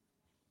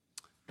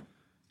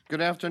Good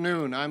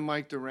afternoon. I'm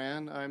Mike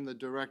Doran. I'm the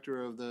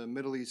director of the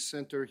Middle East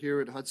Center here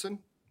at Hudson.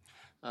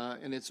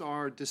 And it's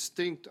our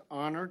distinct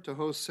honor to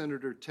host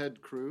Senator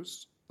Ted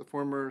Cruz, the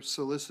former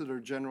Solicitor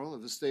General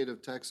of the state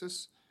of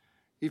Texas.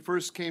 He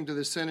first came to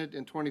the Senate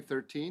in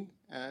 2013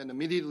 and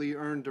immediately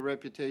earned a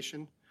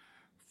reputation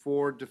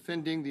for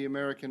defending the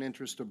American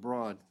interest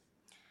abroad.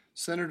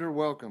 Senator,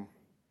 welcome.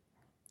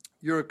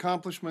 Your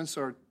accomplishments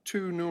are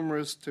too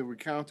numerous to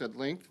recount at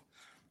length,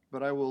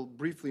 but I will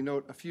briefly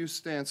note a few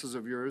stances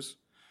of yours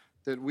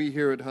that we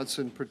here at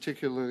Hudson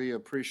particularly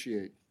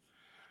appreciate.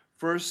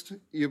 First,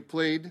 you've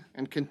played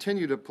and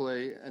continue to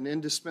play an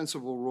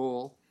indispensable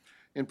role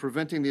in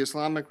preventing the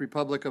Islamic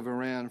Republic of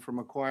Iran from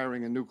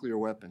acquiring a nuclear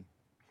weapon.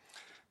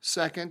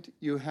 Second,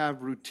 you have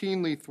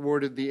routinely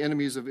thwarted the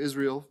enemies of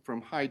Israel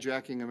from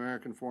hijacking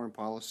American foreign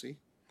policy.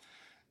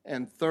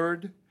 And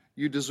third,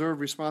 you deserve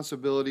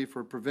responsibility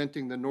for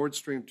preventing the Nord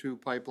Stream 2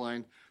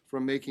 pipeline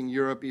from making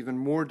Europe even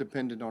more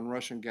dependent on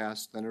Russian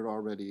gas than it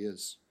already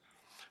is.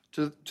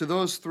 To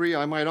those three,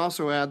 I might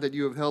also add that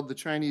you have held the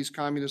Chinese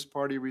Communist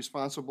Party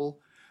responsible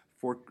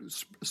for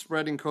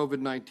spreading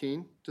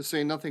COVID-19, to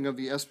say nothing of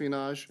the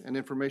espionage and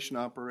information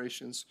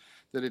operations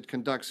that it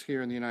conducts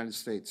here in the United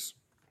States.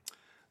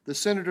 The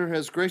Senator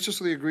has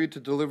graciously agreed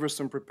to deliver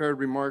some prepared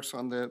remarks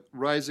on the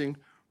rising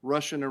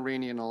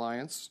Russian-Iranian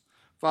alliance.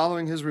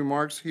 Following his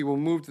remarks, he will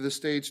move to the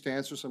stage to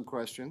answer some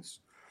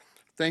questions.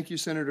 Thank you,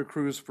 Senator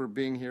Cruz, for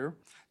being here.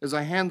 As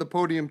I hand the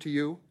podium to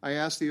you, I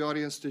ask the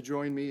audience to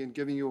join me in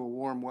giving you a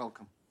warm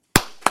welcome.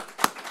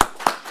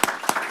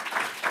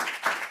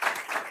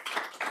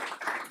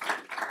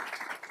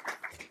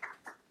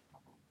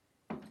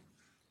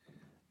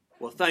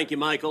 Well, thank you,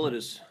 Michael. It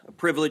is a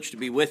privilege to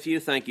be with you.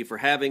 Thank you for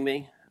having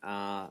me.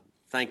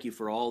 Thank you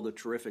for all the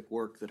terrific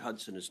work that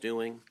Hudson is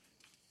doing.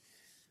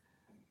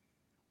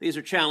 These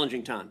are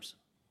challenging times.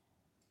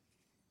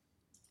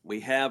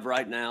 We have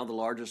right now the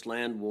largest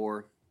land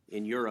war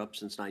in Europe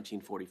since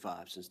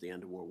 1945, since the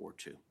end of World War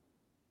II.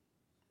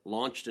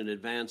 Launched and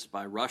advanced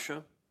by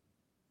Russia.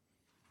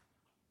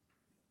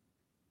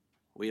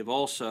 We have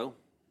also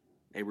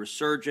a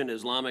resurgent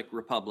Islamic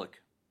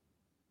Republic,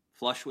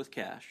 flush with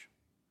cash,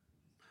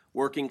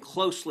 working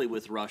closely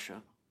with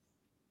Russia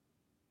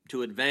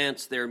to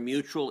advance their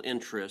mutual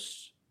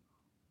interests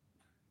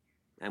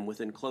and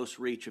within close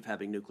reach of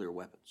having nuclear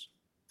weapons,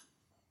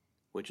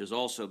 which has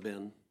also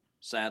been,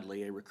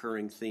 sadly, a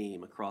recurring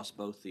theme across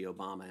both the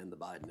Obama and the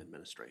Biden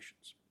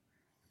administrations.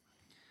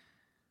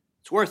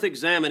 It's worth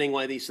examining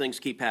why these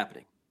things keep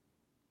happening,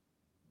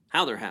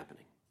 how they're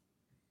happening,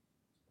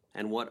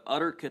 and what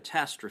utter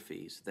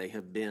catastrophes they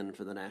have been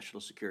for the national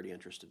security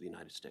interest of the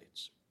United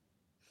States.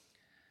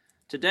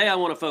 Today, I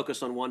want to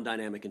focus on one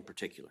dynamic in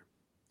particular,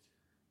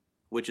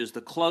 which is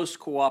the close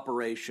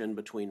cooperation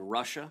between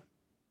Russia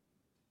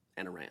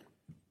and Iran,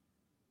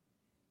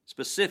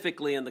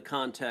 specifically in the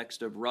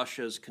context of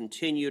Russia's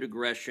continued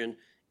aggression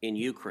in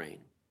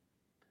Ukraine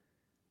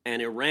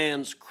and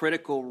Iran's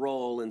critical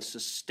role in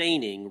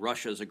sustaining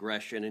Russia's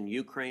aggression in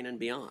Ukraine and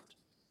beyond.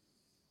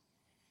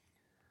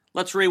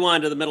 Let's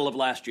rewind to the middle of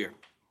last year.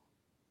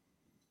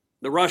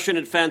 The Russian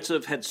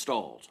offensive had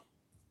stalled,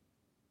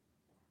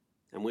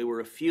 and we were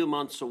a few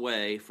months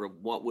away from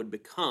what would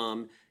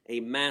become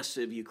a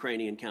massive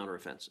Ukrainian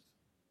counteroffensive.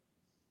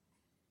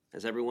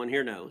 As everyone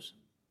here knows,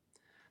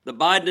 the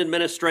Biden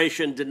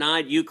administration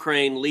denied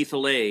Ukraine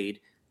lethal aid,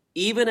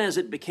 even as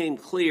it became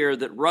clear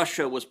that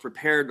Russia was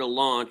prepared to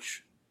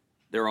launch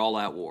their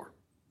all-out war.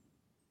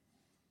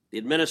 The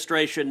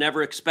administration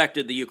never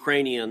expected the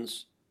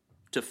Ukrainians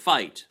to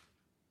fight,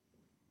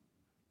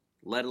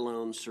 let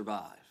alone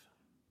survive.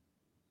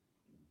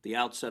 The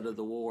outset of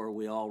the war,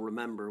 we all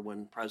remember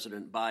when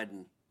President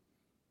Biden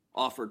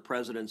offered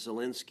President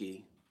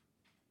Zelensky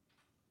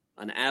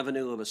an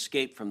avenue of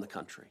escape from the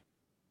country.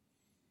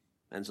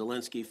 And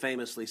Zelensky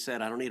famously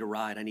said, "I don't need a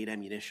ride, I need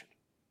ammunition."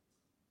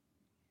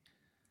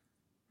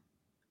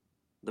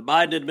 The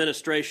Biden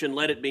administration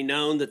let it be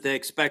known that they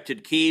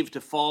expected Kyiv to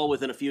fall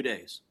within a few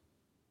days.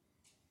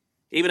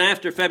 Even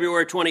after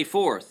February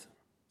 24th,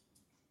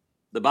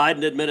 the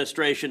Biden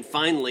administration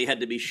finally had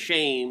to be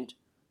shamed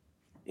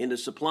into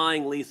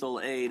supplying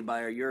lethal aid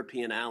by our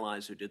European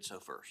allies who did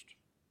so first.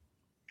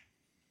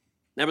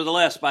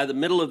 Nevertheless, by the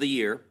middle of the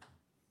year,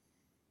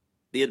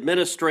 the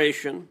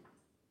administration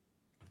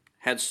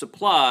had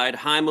supplied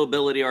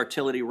high-mobility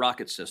artillery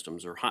rocket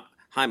systems, or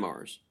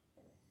HIMARS,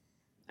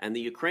 and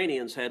the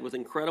Ukrainians had, with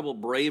incredible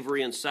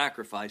bravery and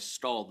sacrifice,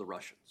 stalled the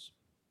Russians.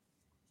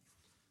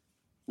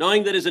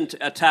 Knowing that his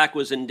attack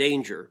was in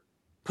danger,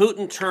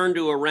 Putin turned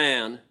to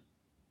Iran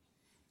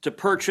to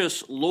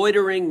purchase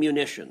loitering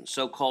munitions,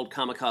 so-called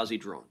kamikaze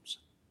drones.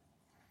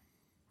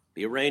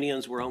 The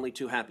Iranians were only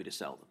too happy to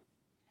sell them.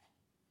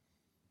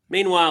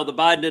 Meanwhile, the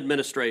Biden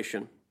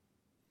administration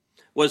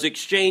was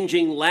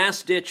exchanging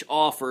last-ditch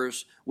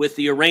offers with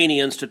the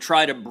Iranians to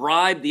try to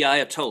bribe the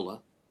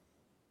Ayatollah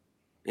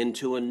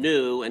into a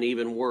new and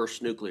even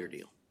worse nuclear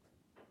deal.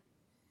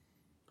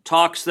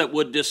 Talks that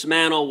would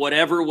dismantle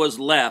whatever was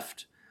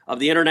left of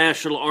the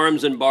international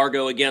arms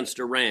embargo against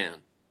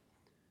Iran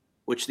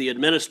which the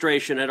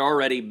administration had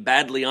already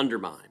badly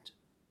undermined,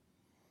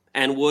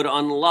 and would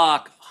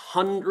unlock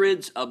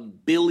hundreds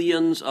of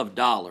billions of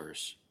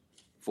dollars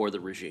for the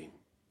regime.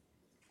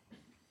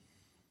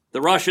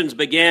 The Russians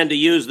began to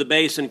use the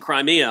base in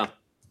Crimea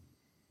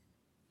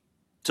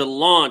to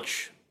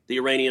launch the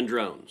Iranian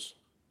drones,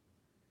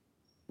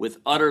 with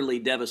utterly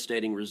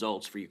devastating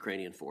results for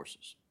Ukrainian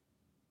forces,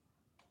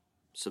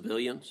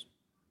 civilians,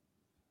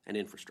 and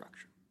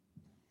infrastructure.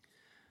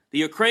 The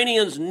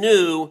Ukrainians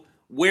knew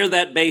where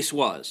that base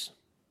was,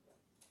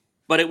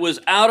 but it was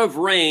out of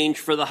range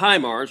for the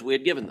HIMARS we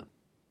had given them.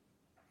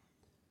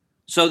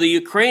 So the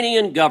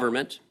Ukrainian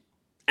government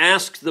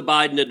asked the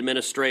Biden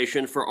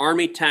administration for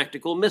Army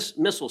tactical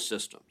missile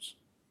systems,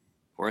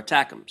 or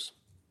ATACMS,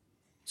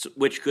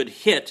 which could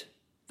hit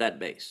that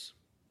base.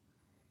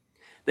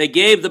 They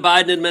gave the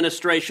Biden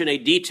administration a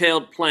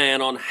detailed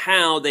plan on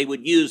how they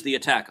would use the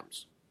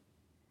ATACMS.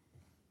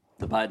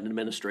 The Biden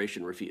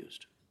administration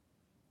refused.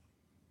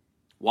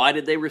 Why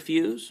did they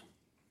refuse?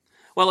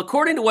 Well,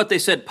 according to what they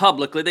said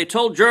publicly, they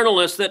told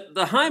journalists that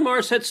the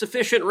HIMARS had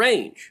sufficient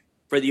range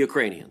for the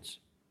Ukrainians.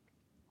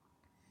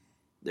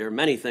 There are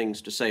many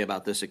things to say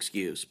about this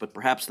excuse, but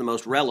perhaps the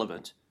most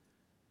relevant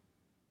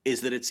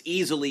is that it's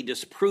easily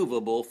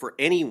disprovable for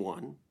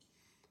anyone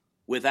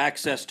with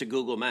access to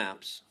Google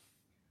Maps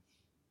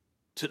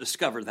to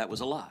discover that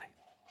was a lie.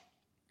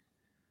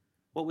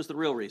 What was the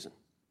real reason?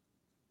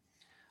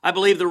 I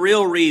believe the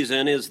real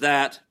reason is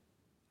that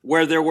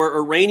where there were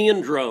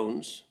Iranian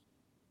drones,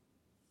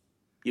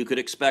 you could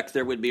expect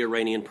there would be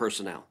Iranian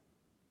personnel.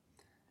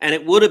 And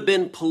it would have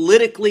been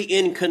politically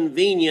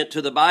inconvenient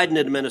to the Biden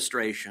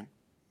administration,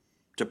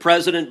 to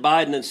President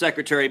Biden and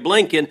Secretary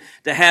Blinken,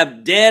 to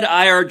have dead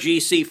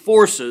IRGC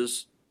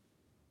forces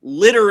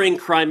littering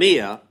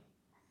Crimea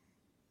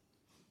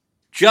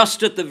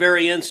just at the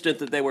very instant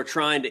that they were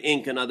trying to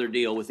ink another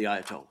deal with the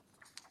Ayatollah.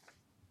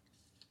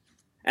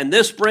 And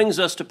this brings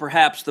us to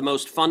perhaps the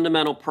most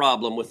fundamental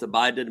problem with the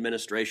Biden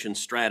administration's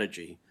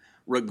strategy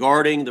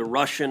regarding the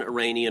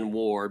Russian-Iranian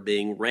war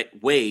being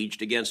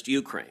waged against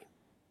Ukraine.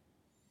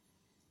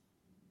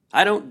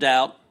 I don't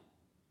doubt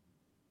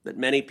that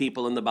many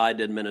people in the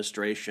Biden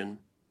administration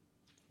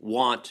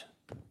want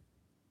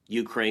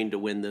Ukraine to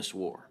win this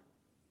war.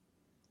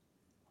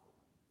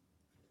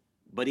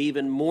 But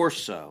even more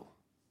so,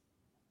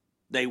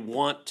 they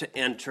want to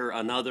enter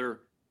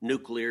another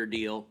nuclear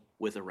deal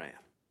with Iran.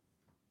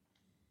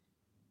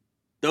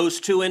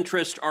 Those two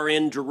interests are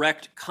in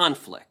direct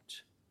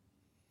conflict.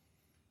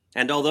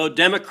 And although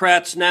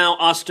Democrats now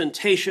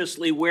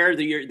ostentatiously wear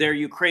their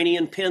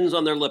Ukrainian pins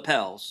on their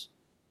lapels,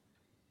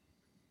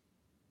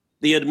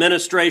 the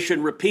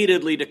administration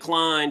repeatedly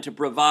declined to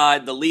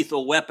provide the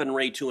lethal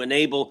weaponry to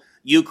enable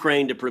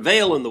Ukraine to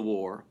prevail in the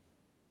war,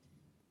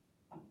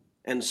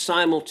 and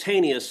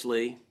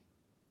simultaneously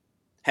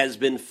has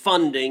been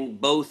funding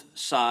both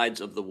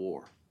sides of the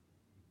war,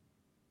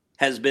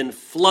 has been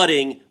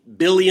flooding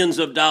billions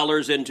of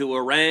dollars into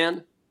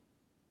Iran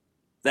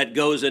that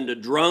goes into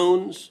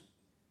drones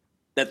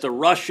that the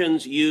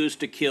Russians use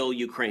to kill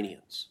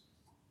Ukrainians.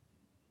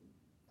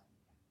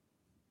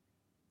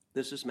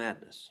 This is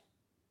madness.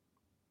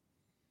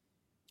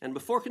 And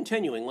before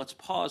continuing, let's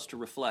pause to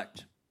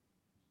reflect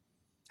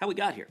how we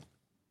got here.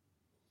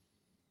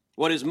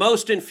 What is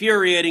most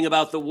infuriating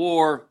about the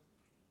war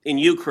in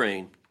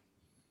Ukraine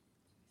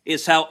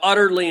is how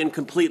utterly and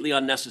completely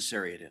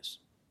unnecessary it is.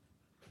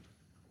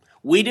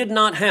 We did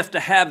not have to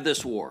have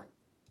this war.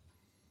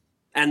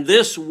 And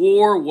this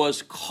war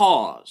was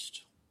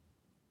caused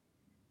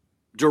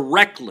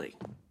directly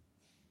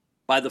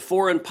by the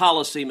foreign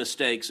policy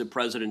mistakes of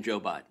President Joe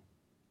Biden.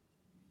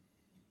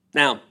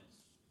 Now,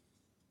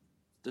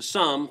 to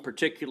some,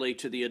 particularly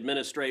to the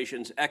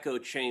administration's echo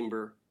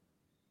chamber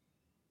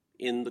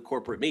in the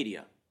corporate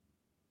media,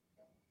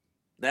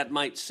 that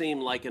might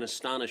seem like an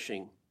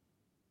astonishing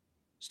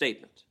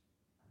statement.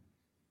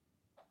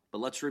 But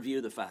let's review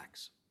the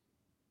facts.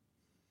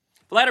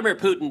 Vladimir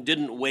Putin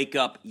didn't wake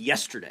up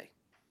yesterday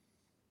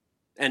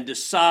and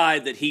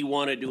decide that he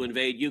wanted to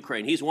invade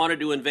Ukraine. He's wanted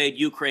to invade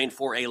Ukraine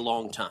for a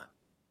long time.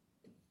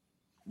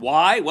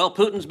 Why? Well,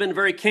 Putin's been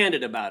very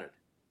candid about it.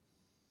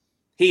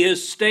 He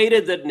has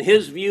stated that in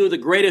his view, the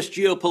greatest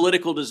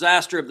geopolitical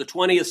disaster of the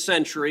 20th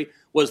century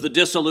was the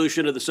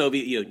dissolution of the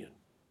Soviet Union.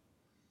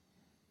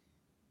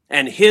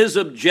 And his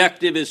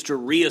objective is to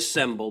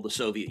reassemble the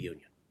Soviet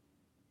Union.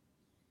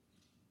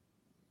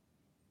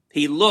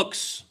 He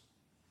looks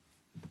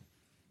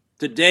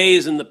to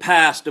days in the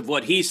past of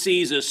what he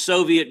sees as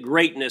Soviet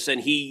greatness,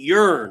 and he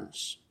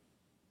yearns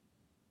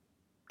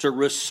to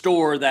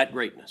restore that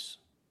greatness.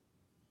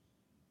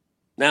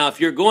 Now, if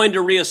you're going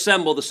to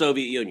reassemble the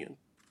Soviet Union,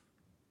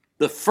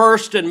 the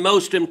first and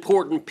most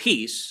important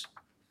piece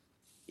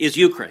is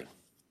Ukraine.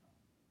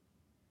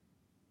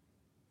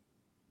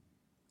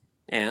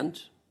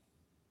 And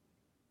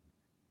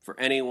for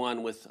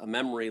anyone with a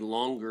memory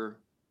longer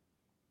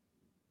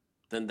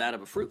than that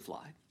of a fruit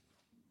fly,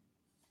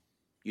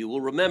 you will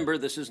remember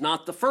this is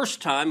not the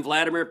first time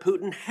Vladimir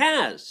Putin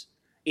has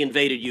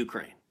invaded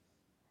Ukraine.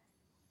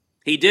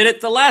 He did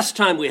it the last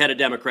time we had a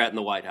Democrat in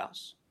the White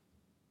House.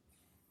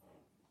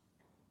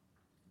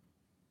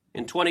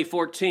 In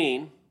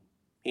 2014,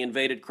 he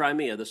invaded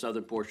Crimea, the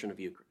southern portion of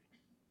Ukraine.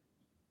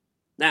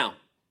 Now,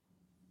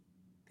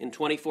 in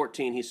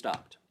 2014, he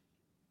stopped.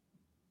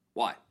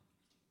 Why?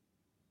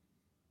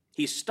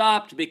 He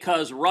stopped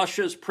because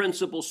Russia's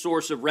principal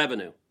source of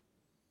revenue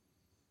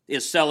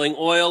is selling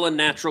oil and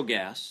natural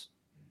gas,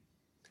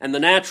 and the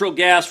natural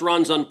gas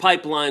runs on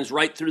pipelines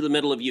right through the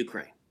middle of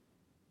Ukraine.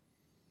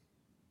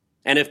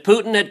 And if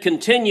Putin had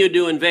continued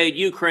to invade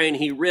Ukraine,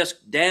 he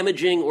risked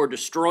damaging or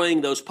destroying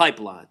those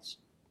pipelines,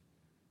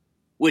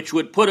 which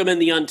would put him in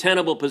the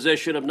untenable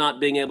position of not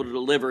being able to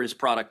deliver his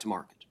product to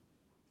market.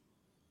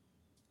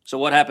 So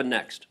what happened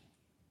next?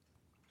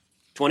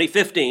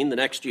 2015, the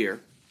next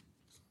year,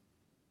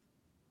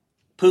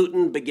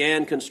 Putin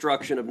began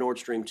construction of Nord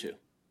Stream 2,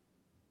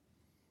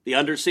 the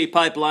undersea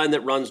pipeline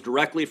that runs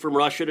directly from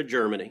Russia to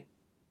Germany,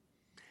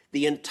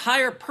 the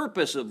entire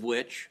purpose of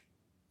which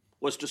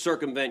was to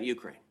circumvent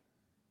Ukraine.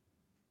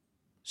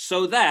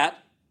 So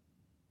that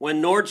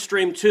when Nord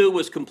Stream 2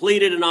 was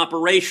completed and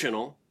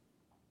operational,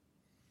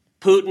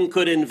 Putin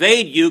could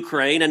invade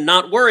Ukraine and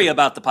not worry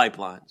about the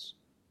pipelines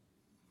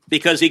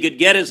because he could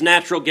get his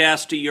natural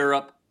gas to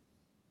Europe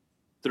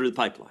through the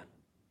pipeline.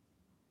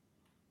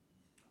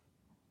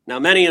 Now,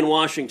 many in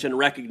Washington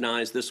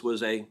recognize this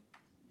was a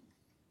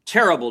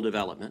terrible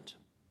development,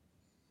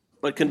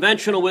 but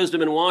conventional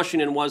wisdom in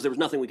Washington was there was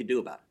nothing we could do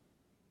about it.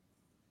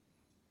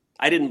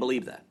 I didn't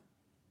believe that.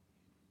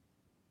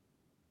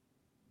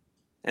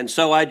 And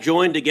so I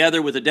joined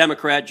together with a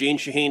Democrat, Jeanne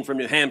Shaheen from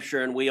New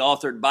Hampshire, and we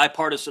authored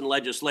bipartisan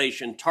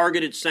legislation,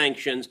 targeted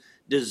sanctions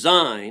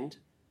designed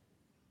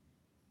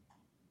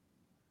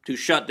to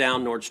shut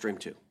down Nord Stream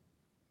 2.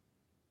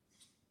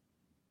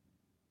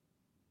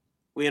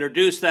 We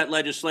introduced that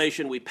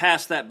legislation. We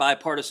passed that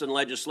bipartisan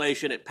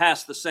legislation. It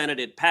passed the Senate.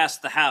 It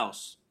passed the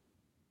House.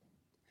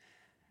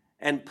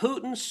 And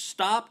Putin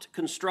stopped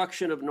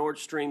construction of Nord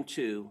Stream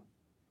 2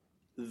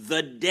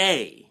 the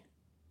day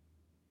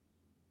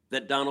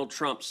that Donald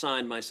Trump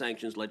signed my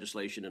sanctions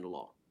legislation into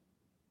law.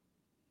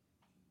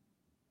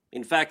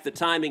 In fact, the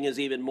timing is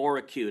even more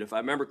acute. If I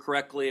remember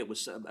correctly, it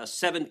was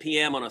 7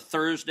 p.m. on a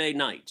Thursday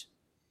night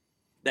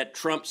that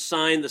Trump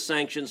signed the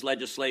sanctions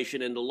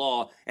legislation into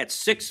law. At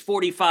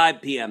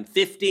 6:45 p.m.,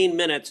 15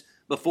 minutes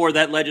before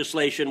that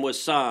legislation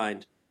was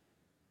signed,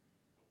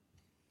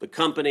 the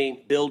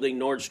company building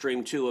Nord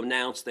Stream 2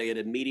 announced they had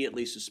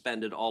immediately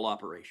suspended all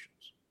operations.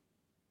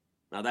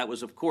 Now, that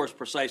was, of course,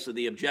 precisely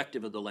the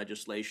objective of the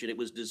legislation. It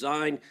was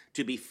designed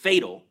to be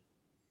fatal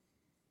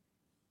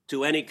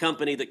to any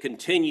company that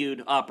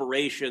continued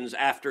operations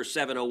after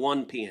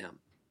 7:01 p.m.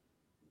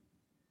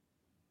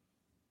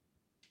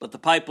 But the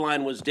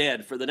pipeline was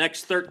dead for the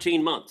next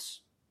 13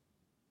 months.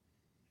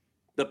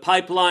 The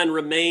pipeline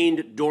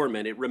remained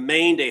dormant. It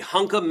remained a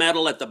hunk of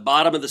metal at the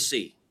bottom of the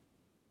sea.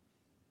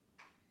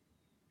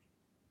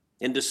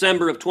 In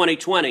December of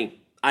 2020,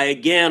 I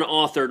again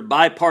authored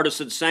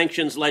bipartisan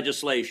sanctions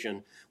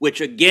legislation,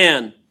 which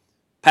again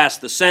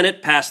passed the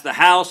Senate, passed the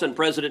House, and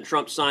President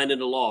Trump signed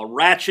into law,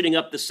 ratcheting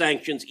up the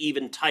sanctions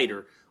even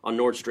tighter on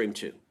Nord Stream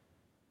 2.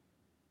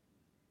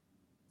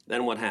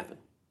 Then what happened?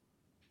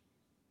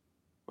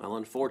 Well,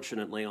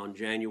 unfortunately, on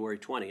January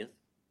 20th,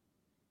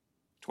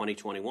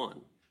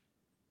 2021,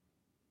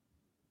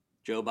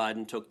 Joe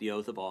Biden took the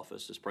oath of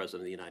office as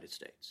President of the United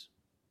States.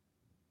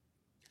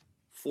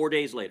 4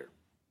 days later,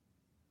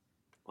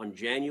 on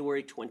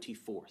January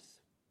 24th,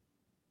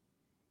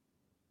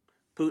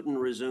 Putin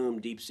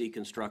resumed deep-sea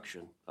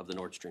construction of the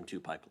Nord Stream 2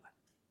 pipeline.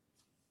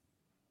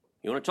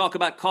 You want to talk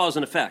about cause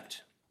and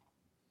effect?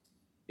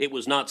 It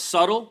was not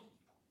subtle.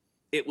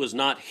 It was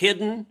not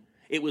hidden.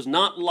 It was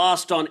not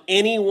lost on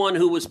anyone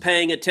who was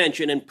paying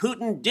attention, and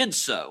Putin did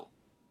so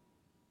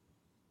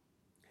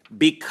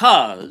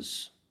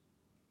because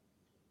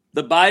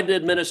the Biden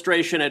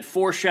administration had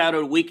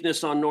foreshadowed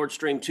weakness on Nord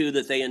Stream 2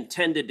 that they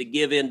intended to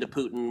give in to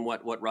Putin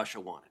what Russia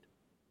wanted.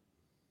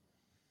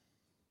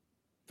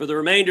 For the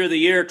remainder of the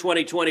year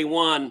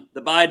 2021,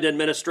 the Biden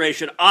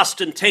administration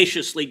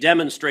ostentatiously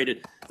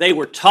demonstrated they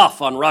were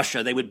tough on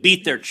Russia. They would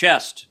beat their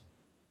chest.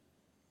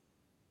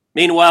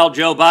 Meanwhile,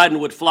 Joe Biden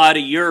would fly to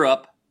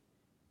Europe,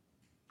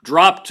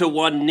 drop to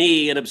one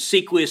knee, and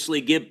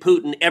obsequiously give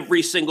Putin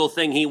every single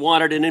thing he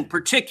wanted. And in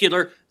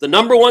particular, the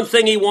number one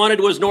thing he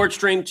wanted was Nord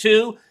Stream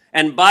 2.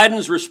 And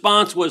Biden's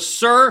response was,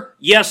 "Sir,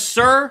 yes,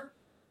 sir."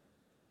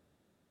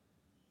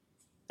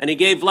 And he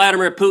gave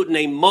Vladimir Putin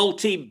a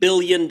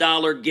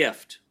multi-billion-dollar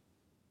gift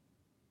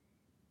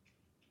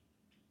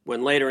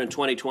when later in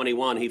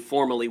 2021 he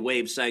formally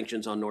waived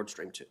sanctions on Nord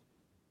Stream 2.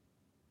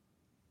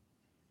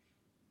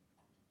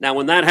 Now,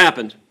 when that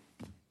happened,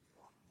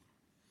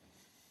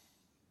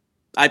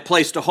 I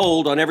placed a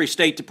hold on every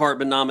State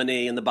Department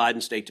nominee in the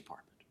Biden State Department.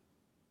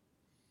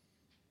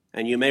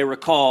 And you may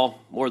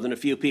recall more than a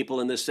few people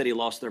in this city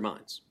lost their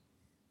minds.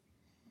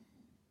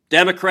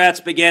 Democrats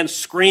began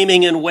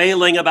screaming and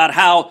wailing about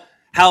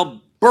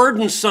how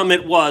burdensome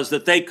it was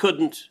that they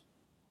couldn't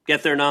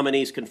get their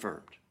nominees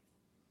confirmed.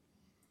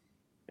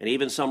 And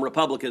even some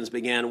Republicans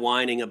began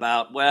whining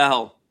about,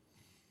 well,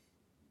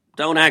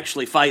 don't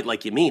actually fight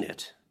like you mean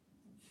it.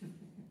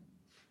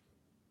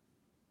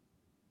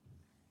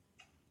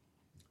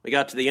 We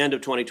got to the end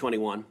of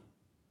 2021,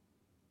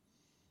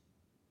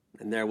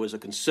 and there was a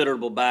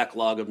considerable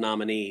backlog of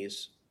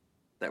nominees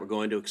that were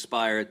going to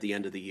expire at the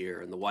end of the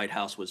year, and the White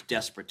House was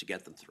desperate to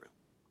get them through.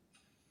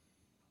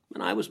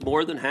 And I was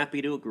more than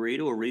happy to agree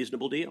to a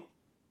reasonable deal.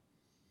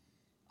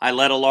 I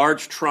let a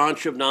large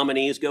tranche of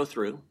nominees go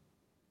through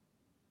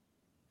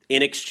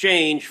in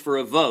exchange for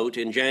a vote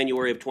in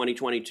January of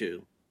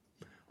 2022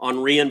 on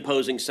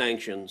reimposing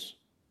sanctions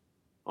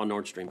on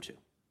Nord Stream 2.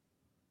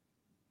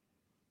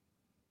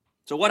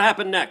 So what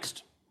happened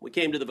next? We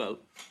came to the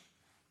vote.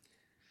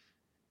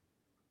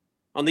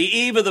 On the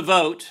eve of the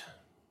vote,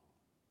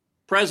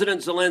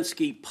 President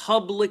Zelensky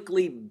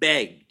publicly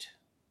begged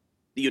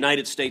the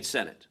United States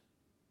Senate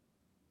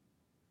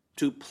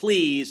to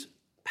please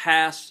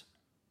pass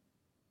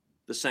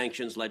the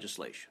sanctions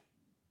legislation.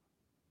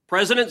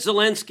 President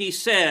Zelensky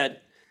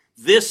said,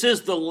 this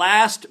is the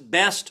last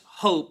best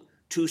hope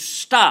to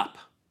stop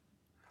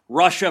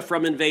Russia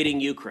from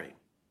invading Ukraine.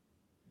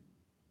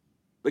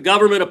 The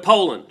government of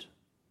Poland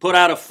put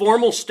out a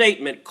formal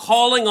statement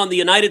calling on the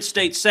United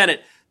States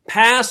Senate,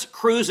 pass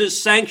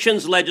Cruz's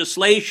sanctions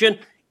legislation.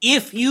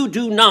 If you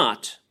do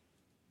not,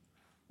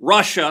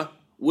 Russia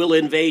will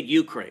invade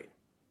Ukraine.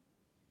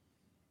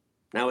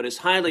 Now, it is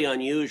highly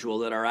unusual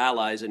that our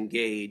allies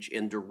engage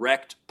in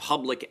direct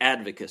public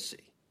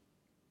advocacy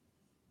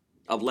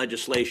of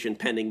legislation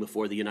pending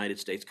before the United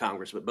States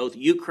Congress, but both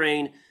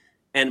Ukraine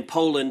and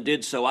Poland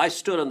did so. I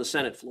stood on the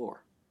Senate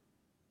floor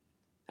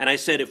and I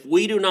said, if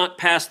we do not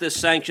pass this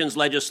sanctions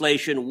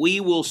legislation, we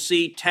will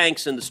see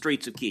tanks in the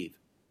streets of Kyiv.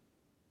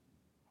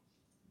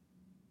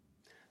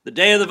 The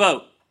day of the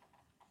vote,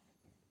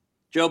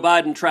 Joe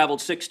Biden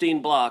traveled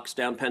 16 blocks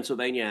down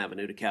Pennsylvania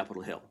Avenue to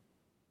Capitol Hill.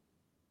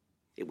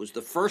 It was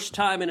the first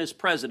time in his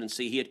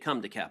presidency he had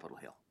come to Capitol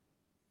Hill.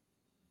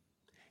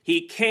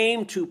 He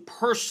came to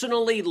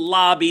personally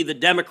lobby the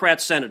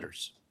Democrat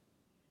senators.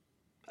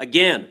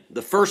 Again,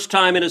 the first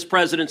time in his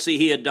presidency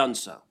he had done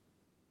so.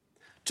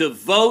 To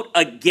vote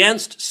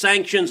against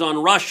sanctions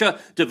on Russia,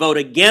 to vote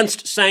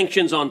against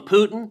sanctions on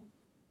Putin.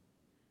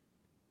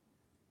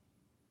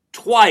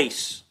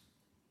 Twice,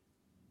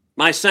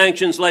 my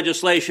sanctions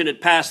legislation had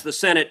passed the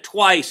Senate.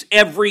 Twice,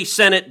 every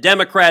Senate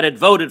Democrat had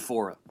voted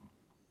for it.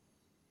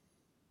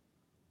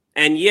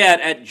 And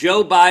yet, at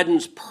Joe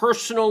Biden's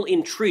personal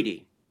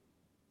entreaty,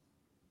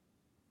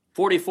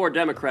 44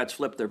 Democrats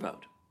flipped their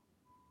vote.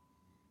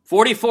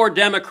 44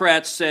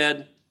 Democrats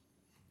said,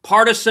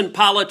 partisan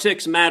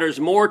politics matters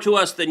more to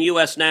us than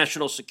U.S.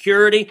 national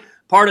security.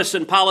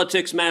 Partisan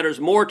politics matters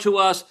more to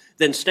us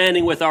than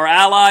standing with our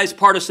allies.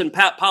 Partisan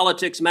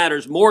politics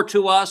matters more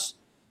to us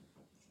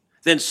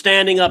than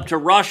standing up to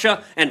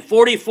Russia. And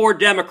 44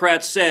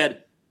 Democrats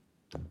said,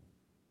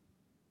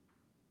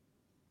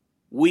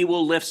 we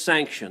will lift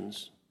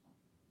sanctions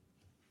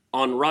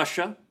on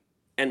Russia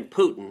and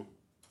Putin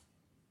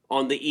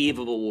on the eve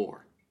of a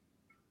war.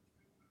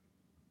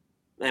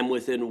 And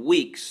within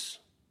weeks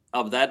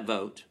of that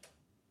vote,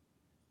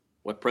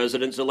 what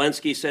President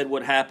Zelensky said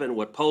would happen,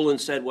 what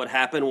Poland said would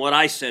happen, what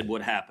I said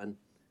would happen,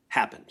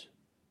 happened.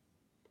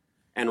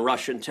 And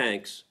Russian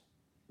tanks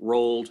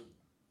rolled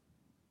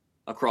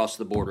across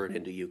the border and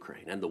into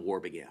Ukraine, and the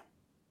war began.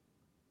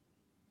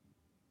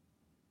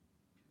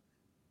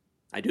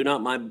 I do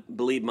not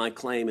believe my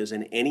claim is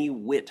in any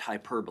whit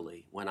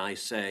hyperbole when I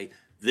say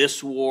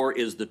this war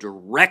is the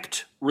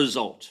direct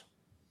result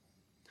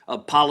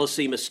of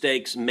policy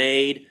mistakes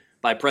made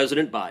by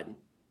President Biden.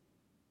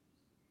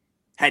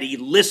 Had he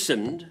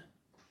listened,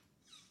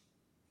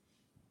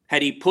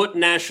 had he put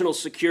national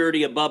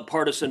security above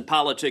partisan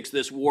politics,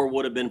 this war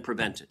would have been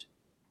prevented.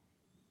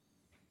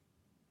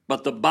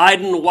 But the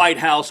Biden White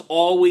House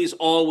always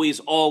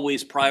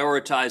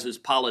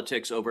prioritizes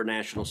politics over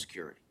national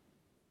security.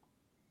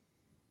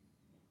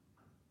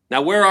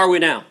 Now, where are we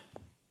now?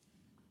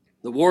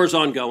 The war is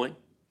ongoing.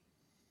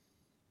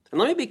 And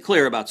let me be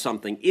clear about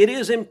something. It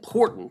is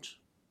important,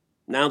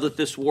 now that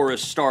this war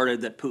has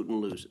started, that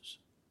Putin loses.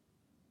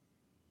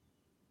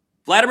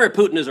 Vladimir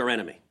Putin is our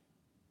enemy.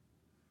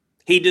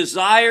 He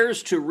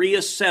desires to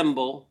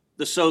reassemble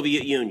the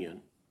Soviet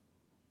Union.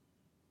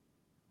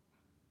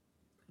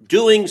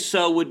 Doing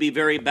so would be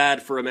very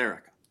bad for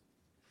America.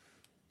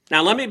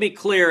 Now, let me be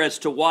clear as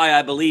to why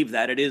I believe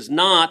that. It is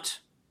not,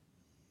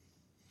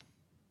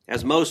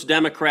 as most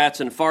Democrats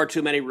and far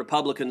too many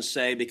Republicans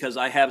say, because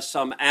I have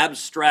some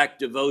abstract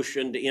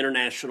devotion to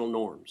international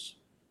norms.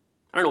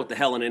 I don't know what the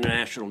hell an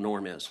international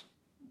norm is.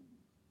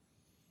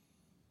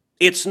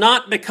 It's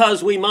not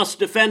because we must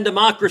defend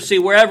democracy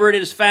wherever it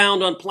is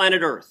found on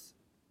planet Earth.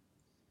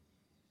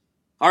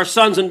 Our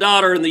sons and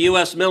daughters in the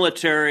U.S.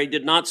 military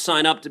did not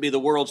sign up to be the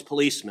world's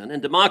policemen,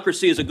 and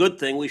democracy is a good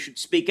thing. We should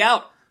speak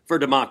out for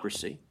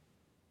democracy.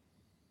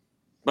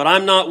 But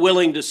I'm not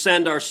willing to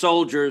send our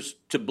soldiers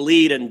to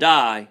bleed and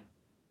die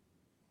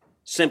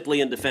simply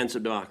in defense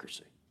of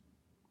democracy.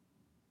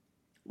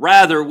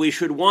 Rather, we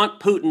should want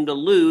Putin to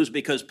lose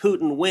because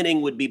Putin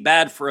winning would be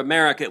bad for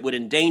America. It would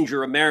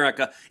endanger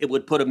America. It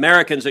would put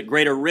Americans at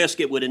greater risk.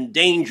 It would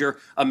endanger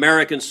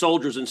American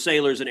soldiers and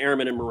sailors and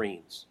airmen and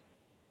Marines.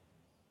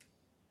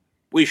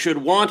 We should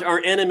want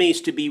our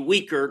enemies to be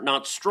weaker,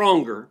 not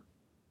stronger,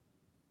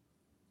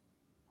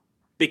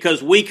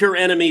 because weaker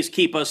enemies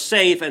keep us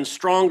safe and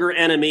stronger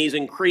enemies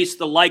increase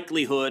the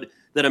likelihood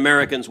that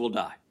Americans will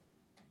die.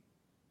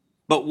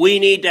 But we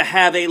need to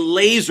have a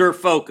laser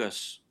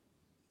focus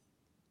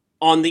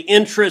on the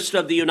interest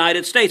of the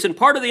United States. And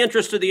part of the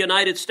interest of the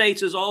United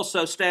States is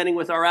also standing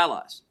with our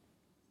allies.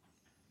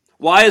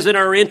 Why is it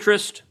our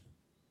interest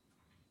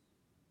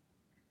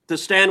to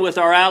stand with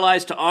our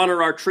allies, to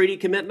honor our treaty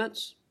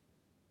commitments?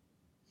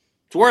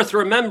 It's worth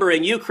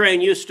remembering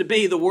Ukraine used to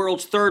be the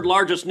world's third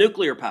largest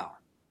nuclear power.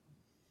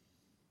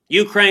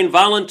 Ukraine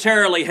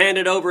voluntarily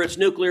handed over its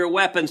nuclear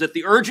weapons at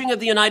the urging of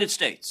the United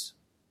States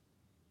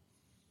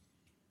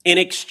in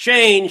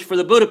exchange for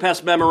the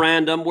Budapest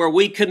Memorandum, where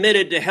we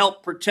committed to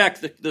help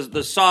protect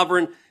the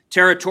sovereign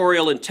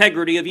territorial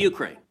integrity of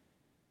Ukraine.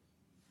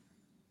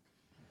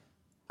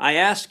 I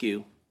ask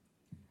you,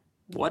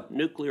 what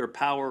nuclear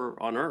power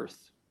on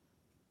earth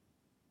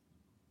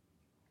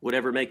would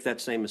ever make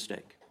that same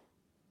mistake?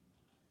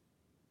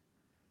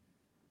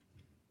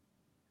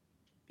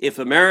 If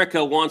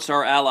America wants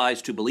our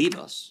allies to believe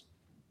us,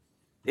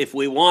 if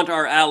we want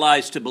our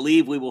allies to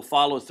believe we will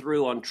follow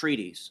through on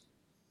treaties,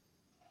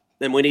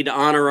 then we need to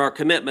honor our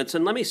commitments.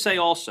 And let me say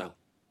also,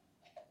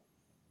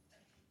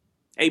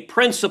 a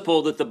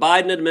principle that the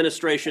Biden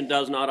administration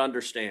does not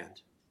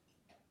understand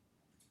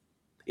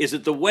is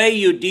that the way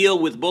you deal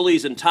with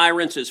bullies and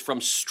tyrants is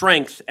from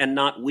strength and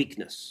not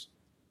weakness.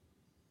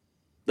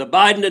 The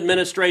Biden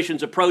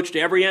administration's approach to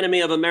every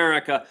enemy of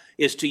America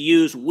is to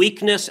use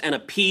weakness and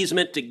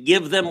appeasement to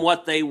give them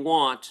what they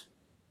want.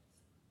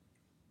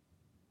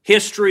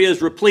 History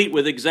is replete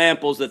with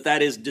examples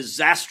that is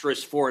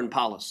disastrous foreign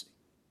policy.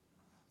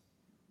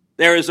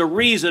 There is a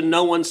reason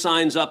no one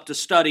signs up to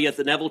study at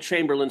the Neville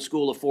Chamberlain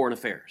School of Foreign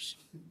Affairs.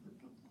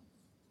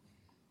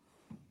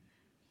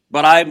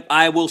 But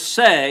I will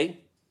say,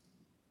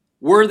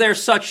 were there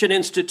such an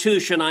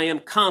institution, I am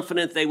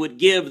confident they would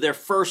give their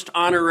first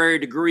honorary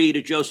degree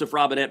to Joseph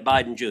Robinette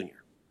Biden Jr.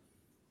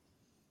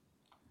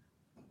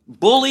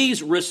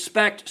 Bullies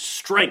respect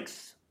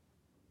strength.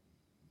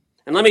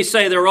 And let me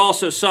say, there are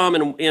also some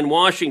in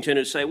Washington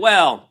who say,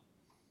 well,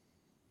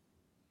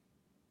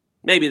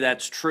 maybe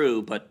that's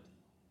true, but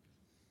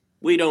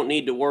we don't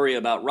need to worry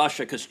about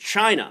Russia because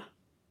China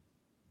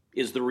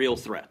is the real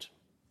threat.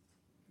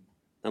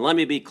 And let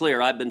me be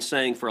clear, I've been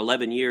saying for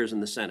 11 years in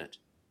the Senate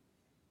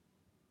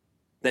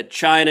that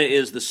China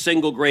is the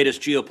single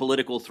greatest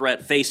geopolitical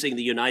threat facing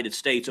the United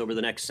States over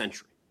the next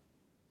century.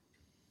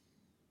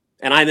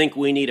 And I think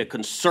we need a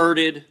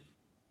concerted,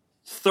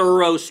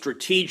 thorough,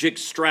 strategic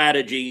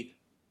strategy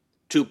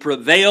to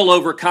prevail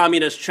over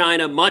communist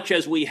China, much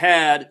as we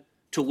had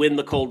to win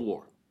the Cold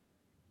War.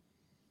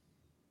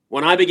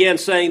 When I began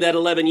saying that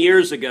 11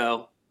 years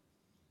ago,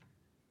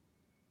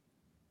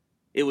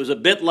 it was a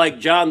bit like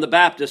John the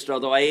Baptist,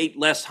 although I ate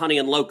less honey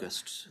and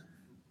locusts.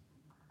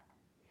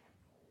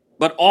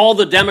 But all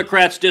the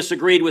Democrats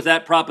disagreed with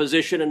that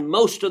proposition, and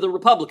most of the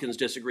Republicans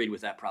disagreed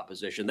with that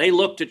proposition. They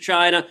looked to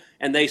China,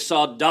 and they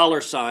saw dollar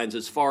signs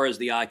as far as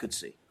the eye could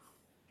see.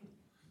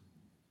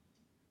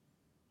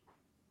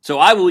 So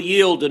I will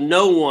yield to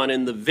no one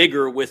in the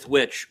vigor with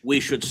which we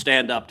should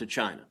stand up to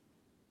China.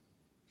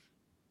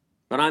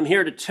 But I'm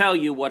here to tell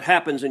you what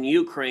happens in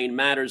Ukraine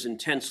matters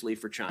intensely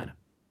for China,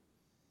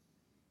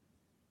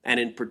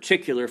 and in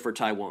particular for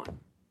Taiwan.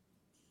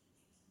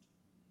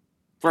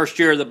 First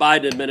year of the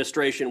Biden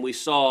administration, we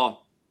saw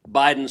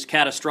Biden's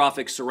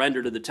catastrophic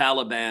surrender to the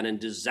Taliban and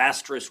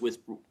disastrous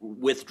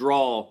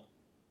withdrawal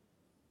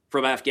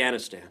from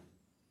Afghanistan,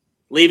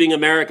 leaving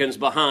Americans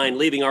behind,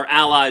 leaving our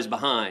allies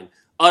behind,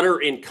 utter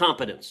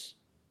incompetence.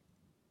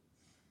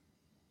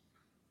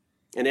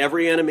 And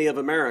every enemy of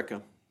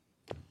America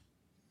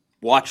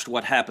watched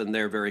what happened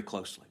there very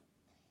closely.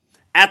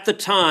 At the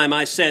time,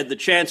 I said the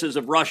chances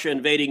of Russia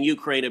invading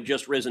Ukraine have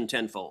just risen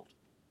tenfold.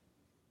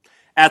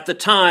 At the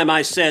time,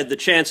 I said the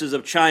chances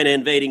of China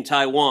invading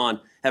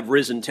Taiwan have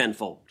risen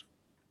tenfold.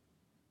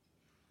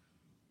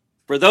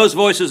 For those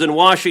voices in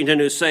Washington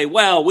who say,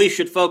 well, we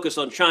should focus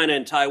on China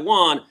and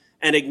Taiwan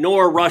and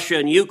ignore Russia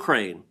and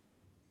Ukraine,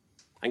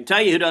 I can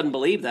tell you who doesn't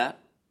believe that.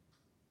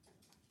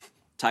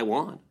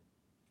 Taiwan.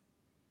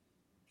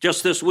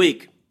 Just this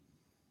week,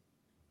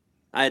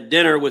 I had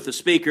dinner with the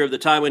Speaker of the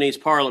Taiwanese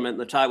Parliament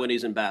and the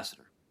Taiwanese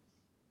ambassador.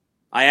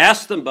 I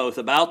asked them both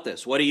about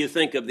this. What do you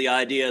think of the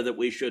idea that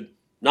we should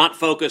not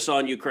focus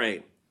on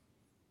Ukraine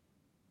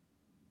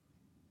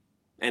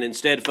and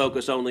instead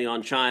focus only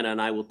on China?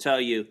 And I will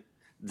tell you,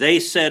 they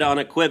said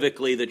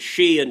unequivocally that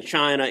Xi in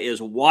China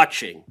is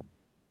watching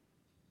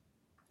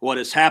what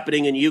is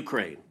happening in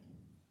Ukraine.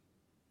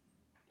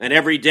 And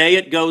every day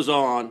it goes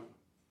on,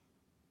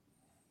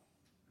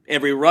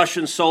 every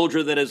Russian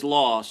soldier that is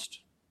lost,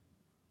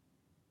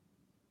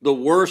 the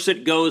worse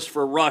it goes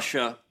for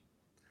Russia,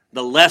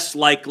 the less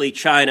likely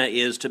China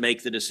is to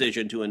make the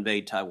decision to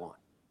invade Taiwan.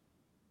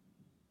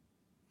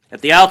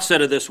 At the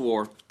outset of this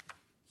war,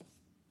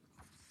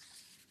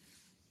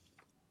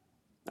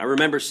 I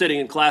remember sitting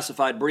in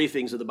classified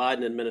briefings of the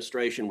Biden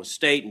administration with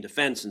State and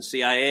Defense and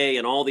CIA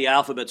and all the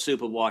alphabet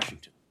soup of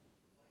Washington.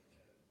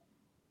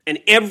 And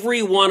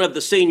every one of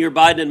the senior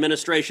Biden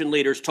administration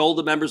leaders told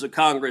the members of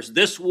Congress,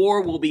 this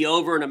war will be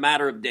over in a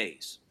matter of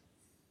days.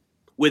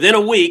 Within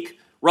a week,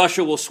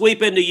 Russia will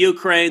sweep into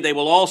Ukraine, they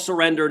will all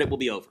surrender, and it will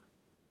be over.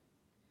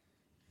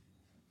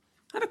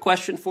 I have a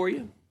question for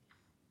you.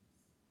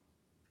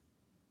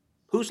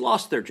 Who's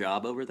lost their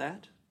job over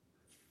that?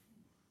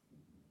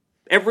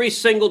 Every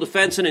single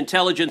defense and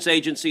intelligence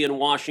agency in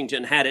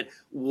Washington had it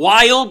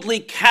wildly,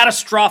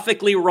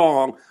 catastrophically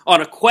wrong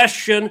on a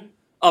question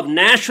of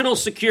national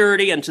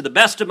security, and to the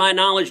best of my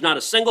knowledge, not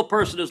a single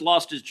person has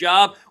lost his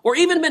job or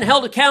even been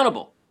held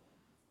accountable.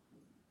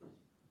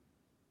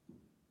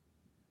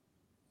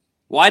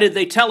 Why did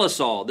they tell us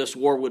all this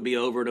war would be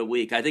over in a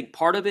week? I think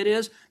part of it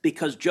is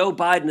because Joe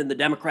Biden and the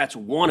Democrats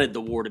wanted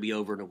the war to be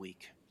over in a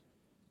week.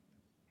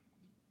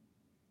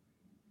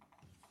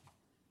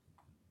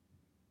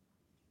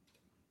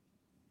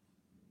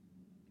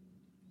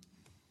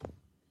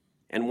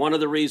 And one of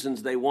the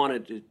reasons they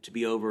wanted it to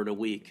be over in a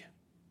week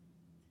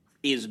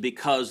is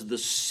because the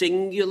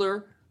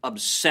singular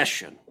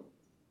obsession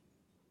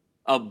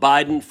of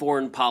Biden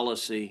foreign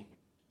policy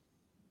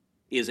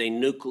is a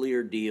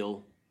nuclear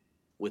deal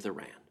with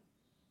Iran.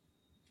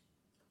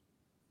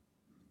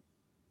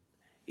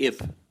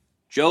 If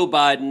Joe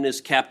Biden is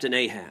Captain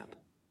Ahab,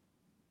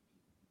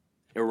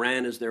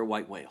 Iran is their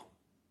white whale.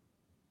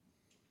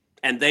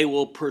 And they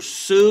will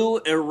pursue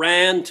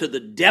Iran to the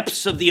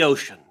depths of the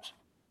oceans,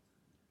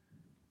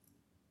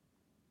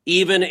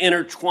 even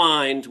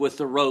intertwined with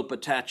the rope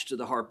attached to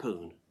the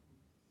harpoon.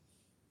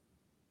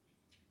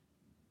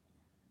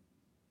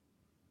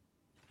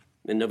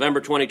 In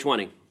November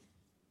 2020,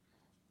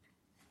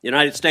 the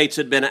United States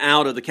had been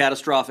out of the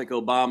catastrophic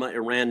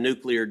Obama-Iran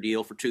nuclear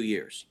deal for 2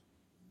 years.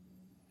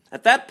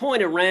 At that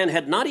point, Iran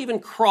had not even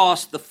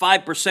crossed the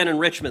 5%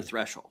 enrichment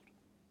threshold.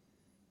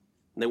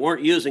 And they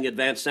weren't using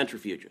advanced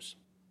centrifuges.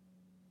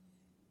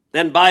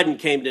 Then Biden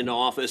came into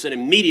office and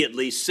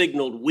immediately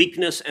signaled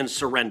weakness and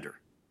surrender.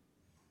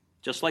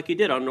 Just like he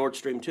did on Nord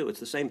Stream 2.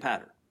 It's the same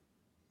pattern.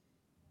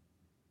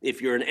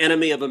 If you're an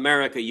enemy of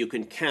America, you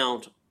can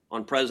count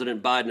on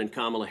President Biden and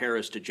Kamala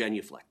Harris to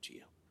genuflect to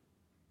you.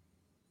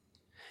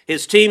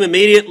 His team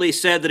immediately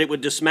said that it would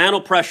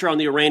dismantle pressure on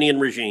the Iranian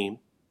regime,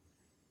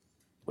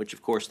 which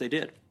of course they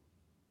did.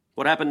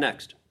 What happened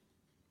next?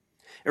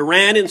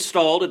 Iran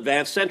installed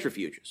advanced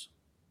centrifuges.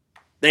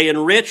 They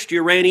enriched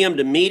uranium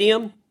to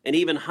medium and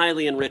even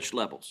highly enriched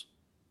levels,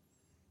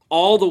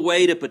 all the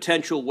way to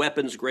potential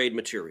weapons-grade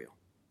material.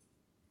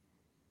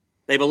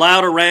 They've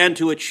allowed Iran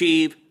to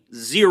achieve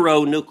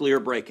zero nuclear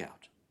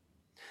breakout.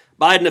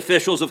 Biden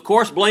officials, of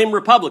course, blame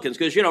Republicans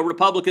because,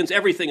 Republicans,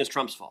 everything is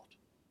Trump's fault.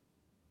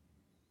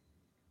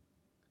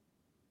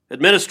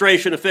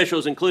 Administration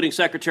officials, including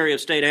Secretary of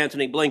State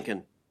Antony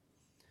Blinken,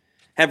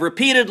 have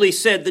repeatedly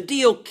said the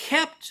deal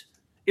kept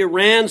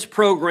Iran's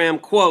program,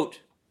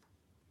 quote,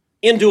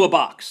 into a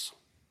box.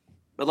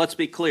 But let's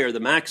be clear, the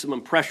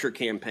maximum pressure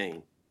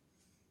campaign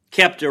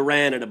kept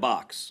Iran in a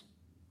box.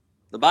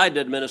 The Biden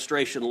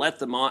administration let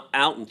them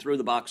out and threw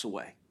the box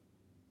away.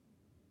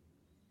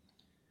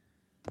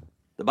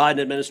 The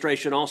Biden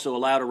administration also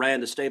allowed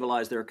Iran to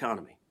stabilize their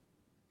economy.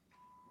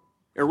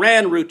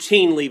 Iran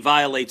routinely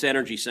violates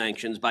energy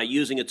sanctions by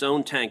using its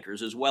own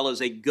tankers as well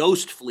as a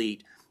ghost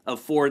fleet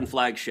of foreign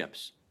flag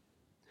ships.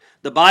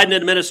 The Biden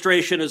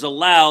administration has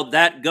allowed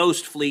that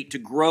ghost fleet to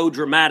grow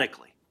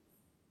dramatically.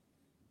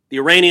 The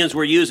Iranians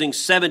were using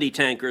 70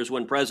 tankers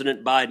when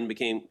President Biden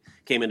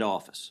came into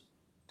office.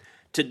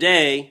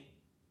 Today,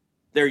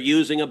 they're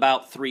using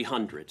about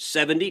 300,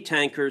 70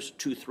 tankers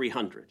to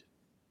 300.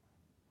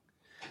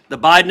 The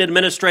Biden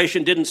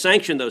administration didn't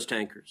sanction those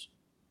tankers.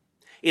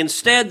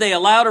 Instead, they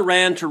allowed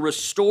Iran to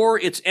restore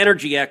its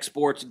energy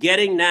exports,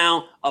 getting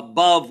now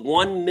above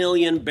 1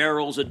 million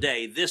barrels a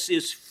day. This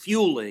is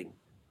fueling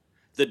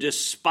the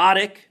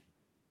despotic,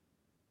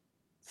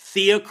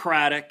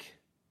 theocratic,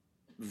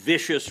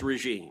 vicious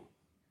regime.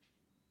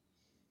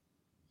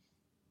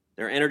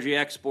 Their energy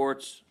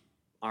exports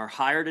are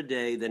higher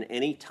today than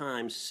any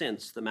time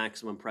since the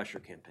maximum pressure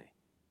campaign.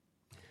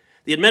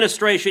 The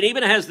administration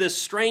even has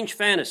this strange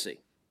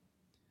fantasy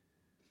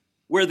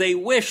where they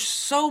wish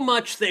so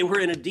much they were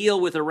in a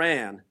deal with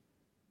Iran,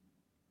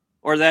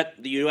 or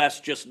that the U.S.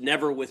 just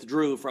never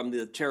withdrew from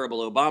the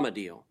terrible Obama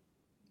deal,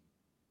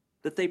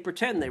 that they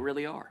pretend they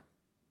really are.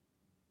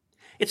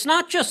 It's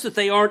not just that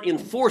they aren't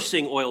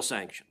enforcing oil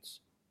sanctions,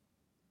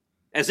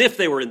 as if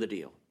they were in the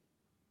deal.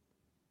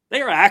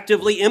 They are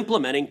actively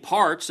implementing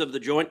parts of the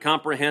Joint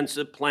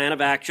Comprehensive Plan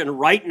of Action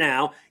right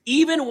now,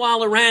 even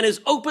while Iran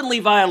is openly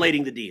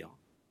violating the deal.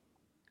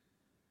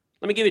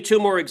 Let me give you 2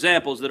 more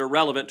examples that are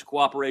relevant to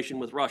cooperation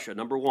with Russia.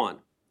 Number 1,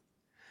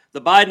 the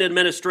Biden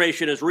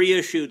administration has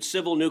reissued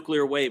civil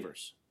nuclear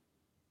waivers,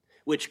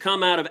 which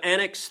come out of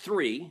Annex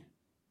 3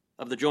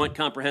 of the Joint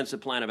Comprehensive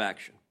Plan of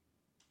Action.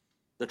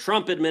 The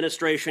Trump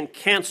administration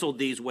canceled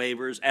these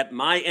waivers at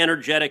my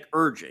energetic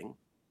urging,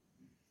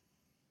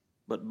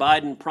 but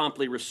Biden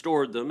promptly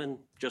restored them and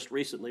just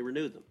recently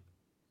renewed them.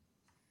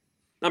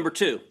 Number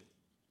two,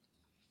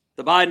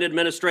 the Biden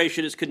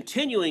administration is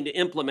continuing to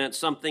implement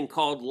something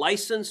called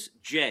License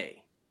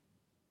J,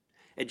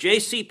 a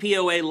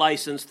JCPOA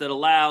license that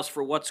allows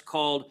for what's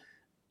called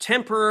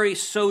temporary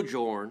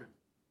sojourn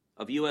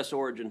of U.S.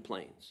 origin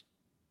planes.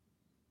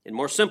 In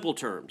more simple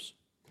terms,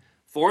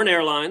 foreign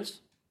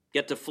airlines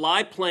get to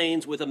fly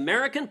planes with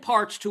American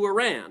parts to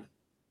Iran,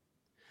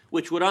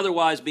 which would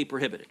otherwise be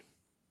prohibited.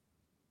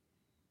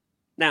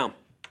 Now,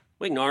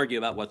 we can argue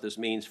about what this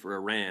means for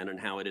Iran and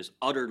how it is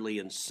utterly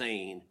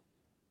insane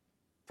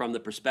from the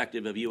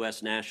perspective of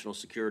U.S. national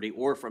security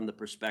or from the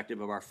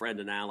perspective of our friend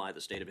and ally,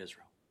 the State of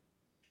Israel.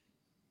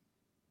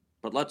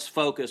 But let's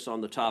focus on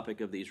the topic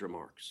of these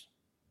remarks.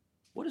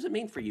 What does it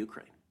mean for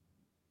Ukraine?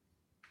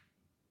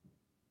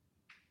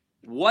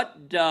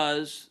 What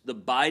does the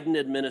Biden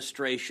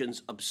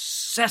administration's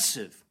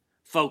obsessive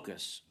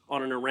focus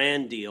on an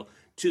Iran deal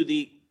to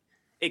the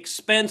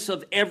expense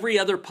of every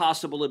other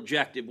possible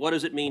objective, what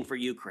does it mean for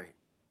Ukraine?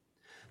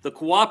 The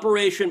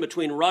cooperation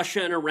between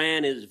Russia and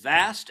Iran is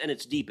vast and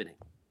it's deepening.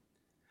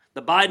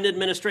 The Biden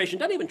administration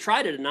doesn't even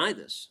try to deny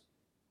this.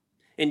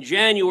 In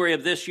January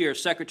of this year,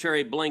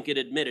 Secretary Blinken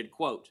admitted,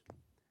 quote,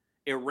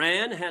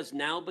 Iran has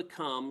now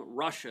become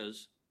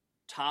Russia's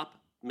top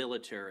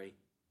military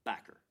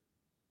backer.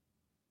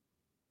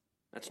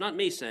 That's not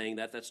me saying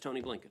that, that's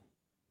Tony Blinken.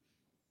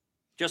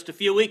 Just a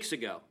few weeks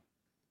ago,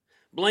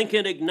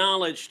 Blinken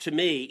acknowledged to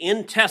me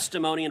in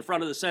testimony in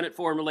front of the Senate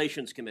Foreign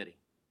Relations Committee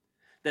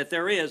that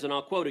there is, and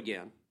I'll quote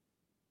again,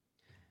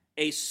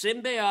 a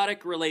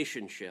symbiotic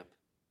relationship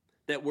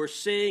that we're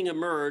seeing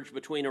emerge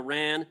between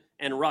Iran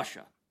and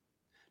Russia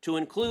to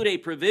include a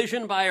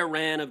provision by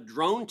Iran of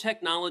drone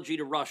technology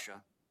to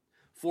Russia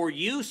for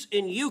use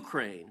in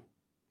Ukraine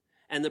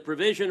and the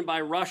provision by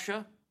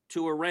Russia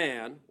to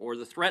Iran, or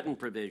the threatened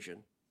provision,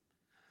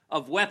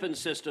 of weapon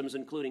systems,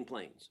 including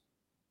planes.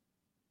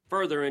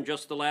 Further, in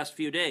just the last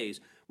few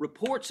days,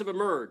 reports have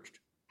emerged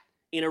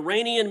in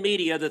Iranian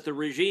media that the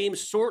regime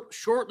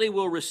shortly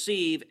will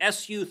receive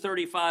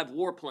Su-35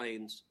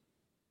 warplanes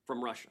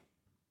from Russia.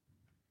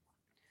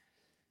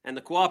 And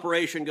the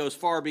cooperation goes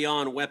far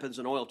beyond weapons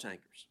and oil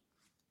tankers.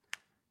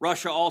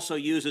 Russia also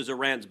uses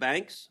Iran's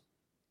banks,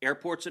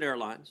 airports and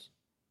airlines,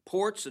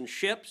 ports and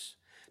ships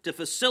to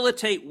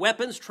facilitate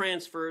weapons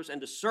transfers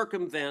and to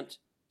circumvent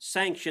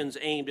sanctions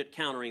aimed at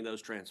countering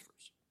those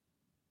transfers.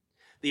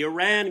 The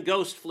Iran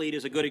Ghost Fleet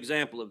is a good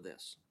example of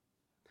this.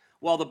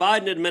 While the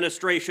Biden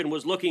administration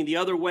was looking the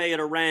other way at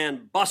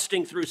Iran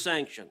busting through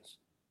sanctions,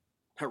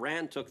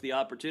 Iran took the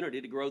opportunity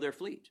to grow their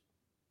fleet.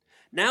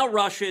 Now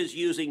Russia is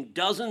using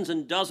dozens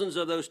and dozens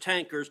of those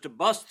tankers to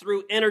bust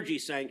through energy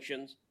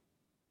sanctions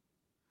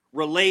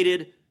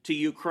related to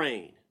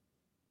Ukraine.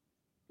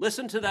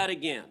 Listen to that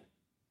again.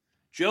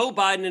 Joe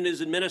Biden and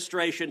his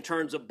administration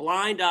turns a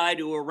blind eye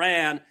to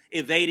Iran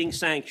evading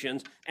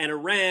sanctions, and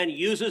Iran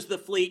uses the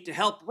fleet to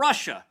help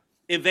Russia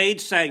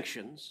evade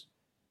sanctions,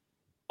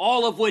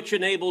 all of which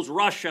enables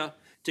Russia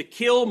to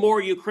kill more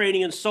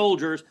Ukrainian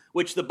soldiers,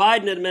 which the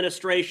Biden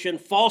administration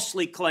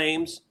falsely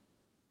claims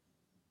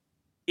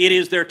it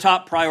is their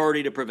top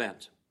priority to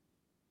prevent.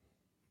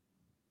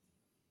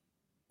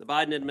 The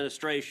Biden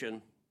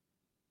administration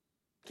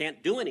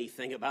can't do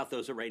anything about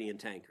those Iranian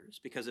tankers,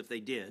 because if they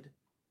did,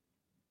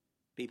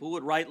 people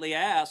would rightly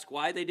ask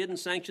why they didn't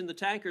sanction the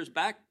tankers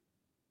back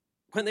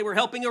when they were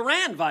helping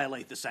Iran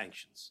violate the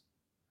sanctions.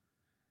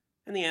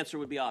 And the answer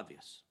would be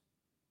obvious.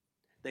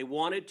 They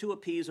wanted to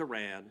appease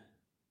Iran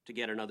to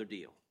get another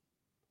deal,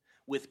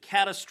 with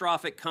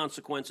catastrophic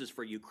consequences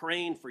for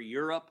Ukraine, for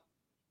Europe,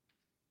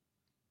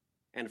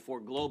 and for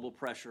global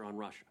pressure on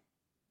Russia.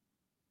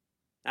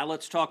 Now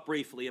let's talk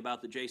briefly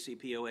about the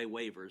JCPOA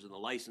waivers and the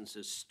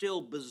licenses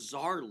still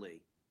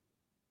bizarrely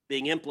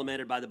being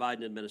implemented by the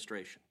Biden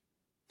administration.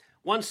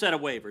 One set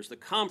of waivers, the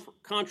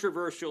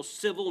controversial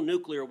civil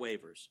nuclear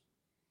waivers,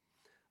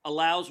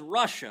 allows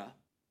Russia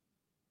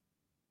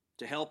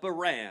to help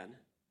Iran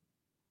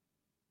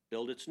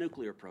build its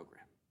nuclear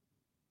program.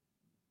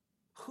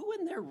 Who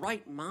in their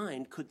right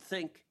mind could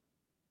think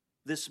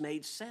this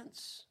made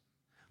sense?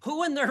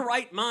 Who in their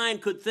right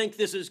mind could think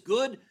this is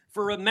good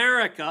for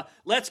America?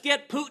 Let's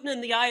get Putin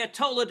and the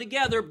Ayatollah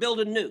together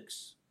building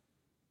nukes.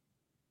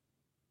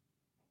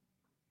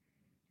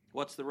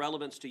 What's the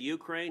relevance to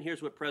Ukraine?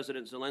 Here's what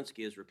President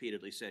Zelensky has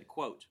repeatedly said,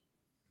 quote,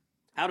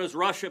 how does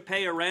Russia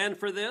pay Iran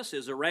for this?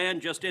 Is Iran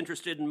just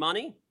interested in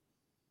money?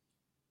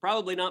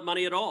 Probably not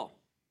money at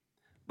all,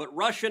 but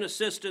Russian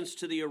assistance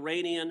to the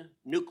Iranian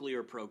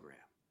nuclear program.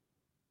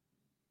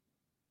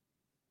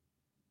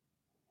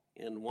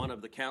 In one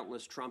of the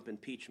countless Trump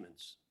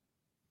impeachments,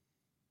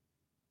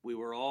 we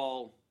were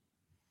all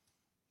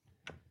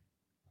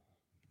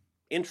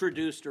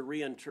introduced or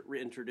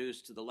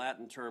reintroduced to the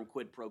Latin term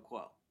quid pro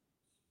quo.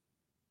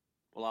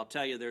 Well, I'll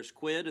tell you, there's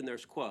quid and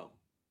there's quo.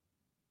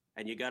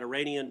 And you got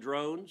Iranian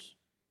drones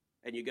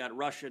and you got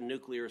Russian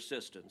nuclear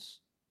assistance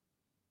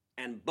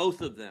And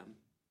both of them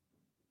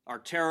are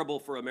terrible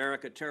for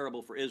America,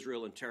 terrible for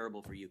Israel, and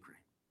terrible for Ukraine.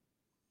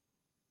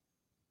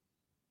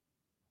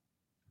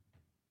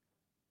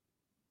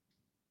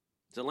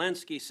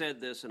 Zelensky said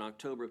this in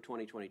October of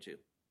 2022.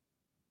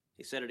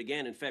 He said it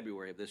again in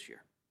February of this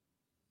year.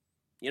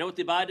 You know what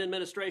the Biden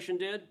administration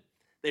did?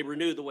 They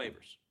renewed the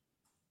waivers.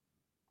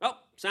 Oh,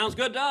 sounds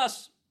good to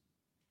us.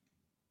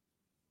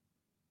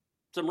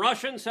 Some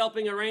Russians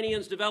helping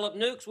Iranians develop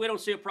nukes, we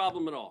don't see a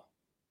problem at all.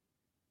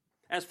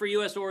 As for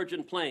U.S.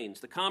 origin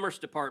planes, the Commerce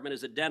Department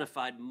has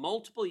identified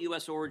multiple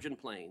U.S. origin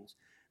planes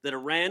that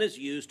Iran has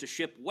used to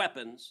ship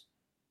weapons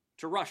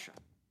to Russia.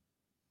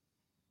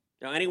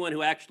 Now, anyone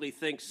who actually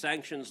thinks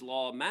sanctions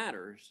law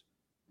matters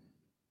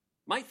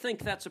might think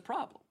that's a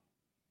problem.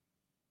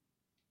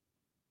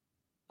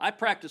 I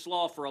practiced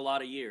law for a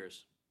lot of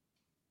years.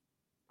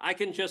 I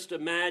can just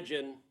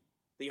imagine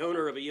the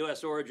owner of a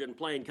U.S. origin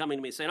plane coming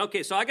to me saying,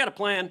 okay, so I got a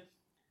plan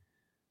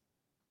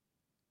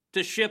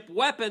to ship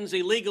weapons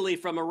illegally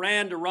from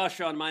Iran to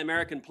Russia on my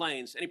American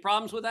planes. Any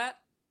problems with that?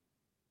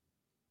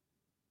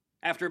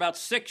 After about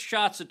 6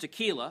 shots of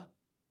tequila,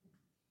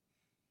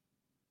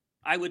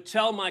 I would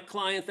tell my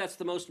client that's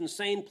the most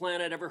insane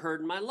plan I'd ever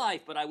heard in my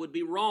life, but I would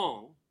be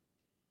wrong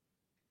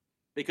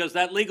because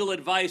that legal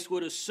advice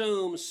would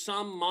assume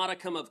some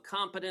modicum of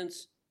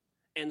competence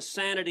and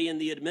sanity in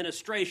the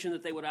administration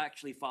that they would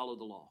actually follow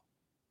the law.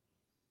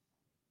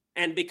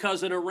 And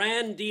because an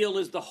Iran deal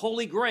is the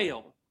holy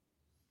grail,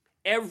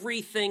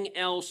 everything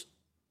else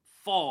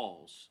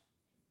falls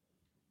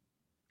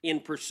in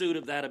pursuit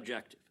of that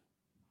objective.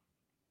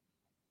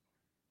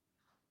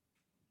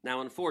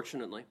 Now,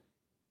 unfortunately,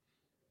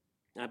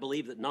 I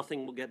believe that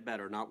nothing will get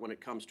better, not when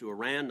it comes to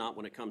Iran, not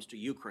when it comes to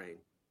Ukraine,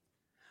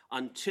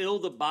 until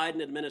the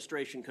Biden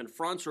administration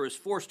confronts or is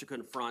forced to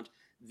confront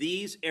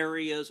these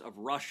areas of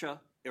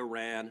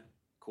Russia-Iran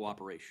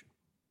cooperation.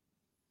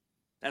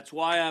 That's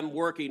why I'm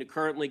working to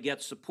currently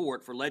get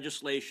support for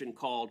legislation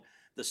called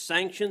the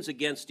Sanctions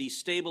Against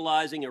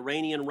Destabilizing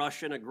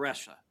Iranian-Russian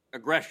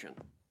Aggression,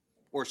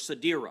 or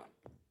SADIRA,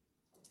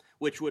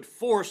 which would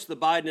force the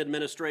Biden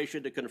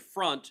administration to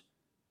confront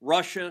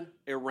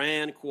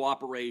Russia-Iran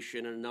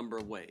cooperation in a number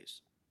of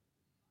ways.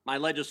 My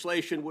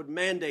legislation would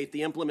mandate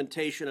the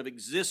implementation of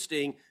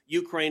existing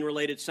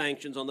Ukraine-related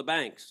sanctions on the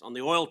banks, on the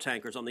oil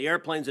tankers, on the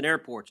airplanes and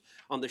airports,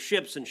 on the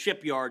ships and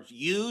shipyards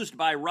used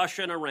by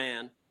Russia and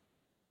Iran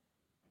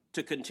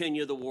to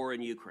continue the war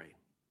in Ukraine.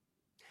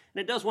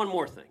 And it does one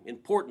more thing,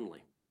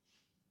 importantly.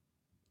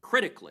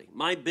 Critically,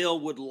 my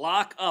bill would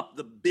lock up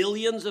the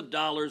billions of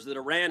dollars that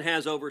Iran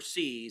has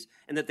overseas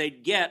and that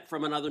they'd get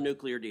from another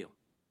nuclear deal.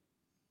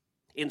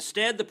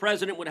 Instead, the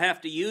president would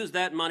have to use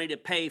that money to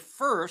pay,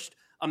 first,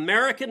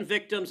 American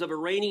victims of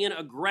Iranian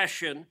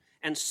aggression,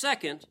 and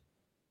second,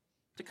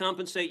 to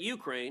compensate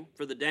Ukraine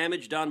for the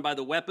damage done by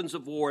the weapons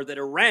of war that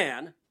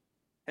Iran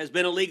has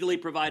been illegally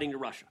providing to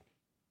Russia.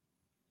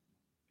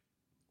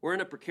 We're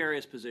in a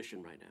precarious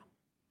position right now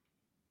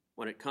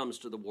when it comes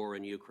to the war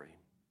in Ukraine.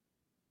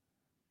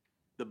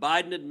 The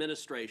Biden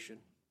administration,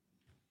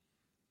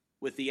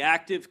 with the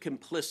active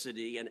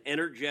complicity and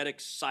energetic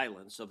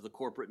silence of the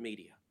corporate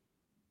media,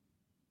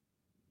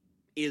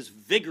 is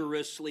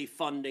vigorously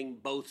funding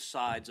both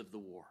sides of the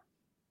war.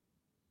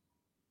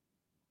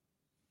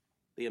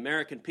 The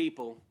American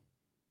people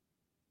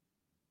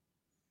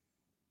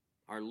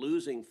are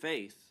losing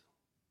faith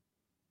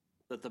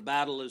that the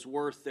battle is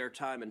worth their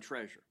time and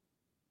treasure.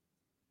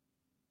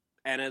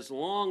 And as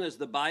long as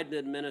the Biden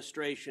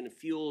administration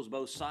fuels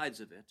both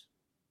sides of it,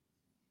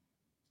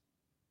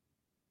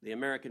 the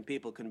American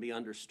people can be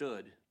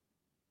understood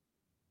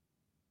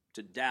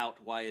to doubt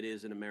why it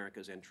is in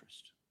America's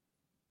interest.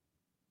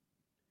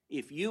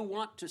 If you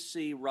want to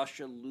see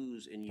Russia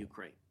lose in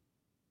Ukraine,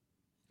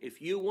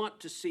 if you want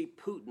to see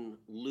Putin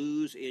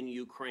lose in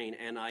Ukraine,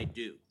 and I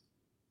do,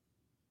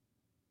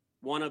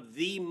 one of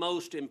the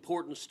most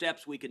important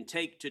steps we can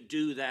take to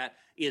do that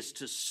is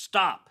to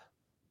stop,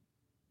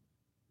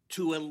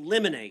 to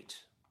eliminate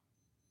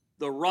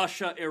the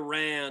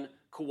Russia-Iran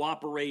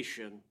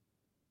cooperation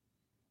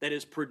that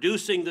is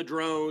producing the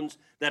drones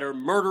that are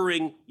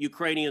murdering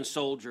Ukrainian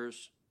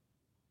soldiers.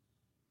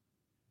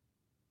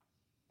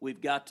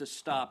 We've got to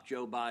stop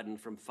Joe Biden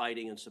from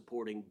fighting and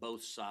supporting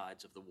both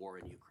sides of the war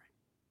in Ukraine.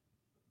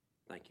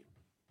 Thank you.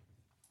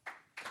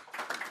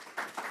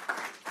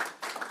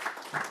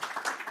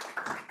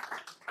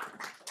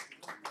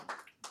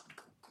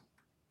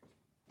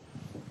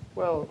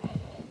 Well,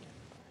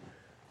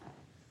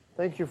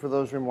 thank you for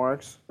those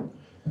remarks.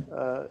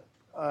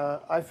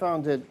 I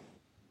found it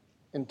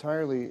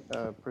entirely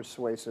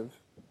persuasive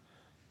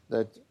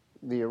that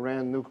the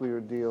Iran nuclear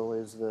deal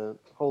is the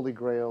holy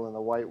grail and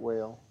the white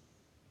whale.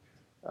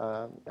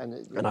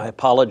 And I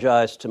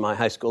apologize to my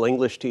high school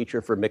English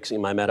teacher for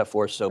mixing my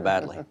metaphors so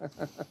badly.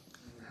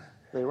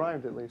 They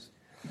rhymed at least.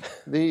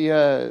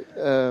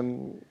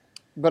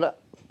 But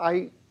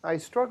I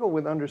struggle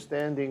with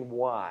understanding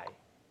why.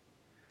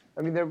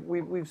 I mean,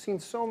 we've seen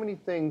so many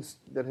things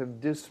that have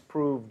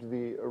disproved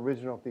the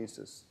original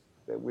thesis,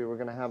 that we were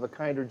going to have a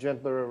kinder,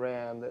 gentler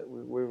Iran, that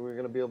we were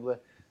going to be able to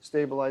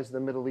stabilize the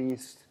Middle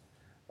East,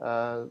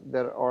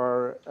 that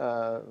are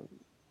I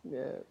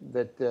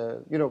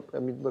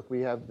mean, look,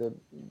 we have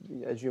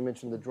as you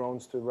mentioned, the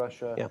drones to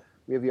Russia. Yeah.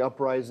 We have the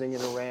uprising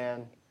in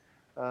Iran.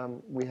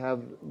 We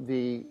have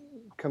the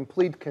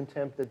complete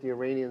contempt that the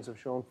Iranians have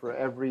shown for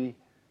every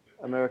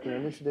American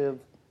initiative,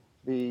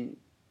 the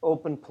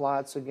open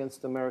plots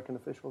against American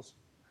officials.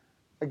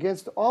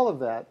 Against all of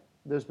that,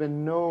 there's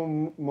been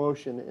no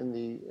motion in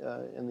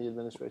the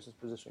administration's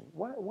position.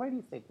 Why do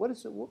you think? What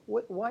is it?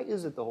 Why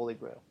is it the Holy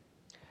Grail?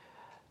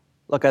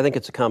 Look, I think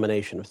it's a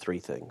combination of three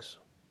things.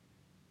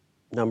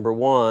 Number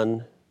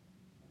one,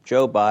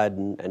 Joe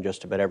Biden and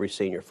just about every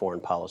senior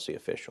foreign policy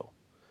official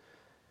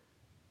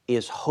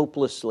is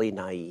hopelessly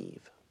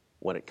naive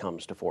when it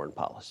comes to foreign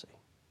policy.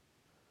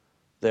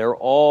 They're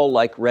all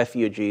like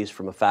refugees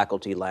from a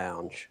faculty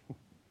lounge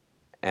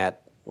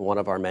at one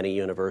of our many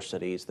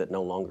universities that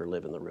no longer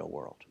live in the real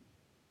world.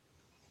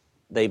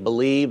 They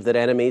believe that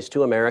enemies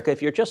to America,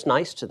 if you're just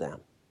nice to them,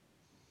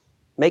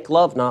 make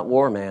love, not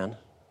war, man.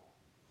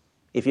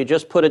 If you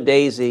just put a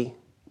daisy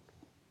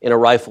in a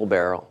rifle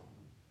barrel,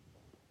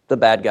 the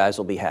bad guys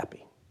will be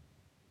happy.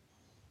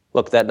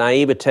 Look, that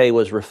naivete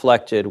was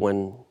reflected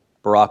when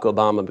Barack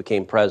Obama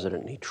became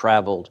president. He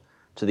traveled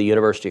to the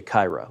University of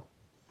Cairo.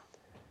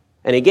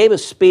 And he gave a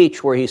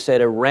speech where he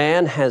said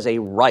Iran has a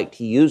right,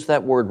 he used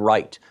that word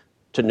right,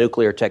 to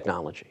nuclear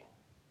technology.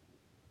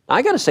 Now,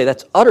 I got to say,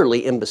 that's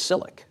utterly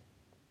imbecilic.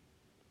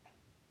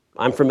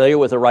 I'm familiar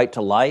with a right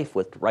to life,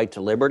 with right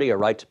to liberty, a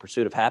right to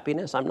pursuit of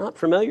happiness. I'm not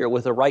familiar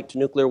with a right to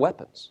nuclear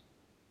weapons.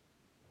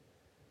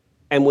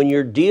 And when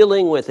you're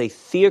dealing with a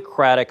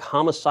theocratic,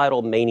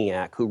 homicidal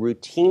maniac who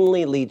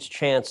routinely leads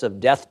chants of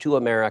death to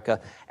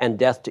America and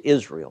death to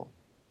Israel,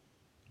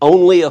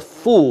 only a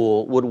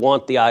fool would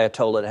want the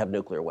Ayatollah to have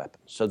nuclear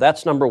weapons. So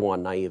that's number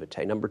one,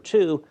 naivete. Number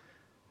two,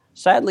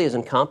 sadly, is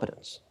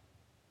incompetence.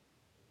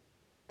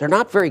 They're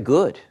not very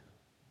good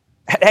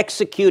at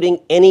executing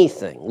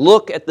anything.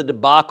 Look at the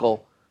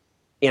debacle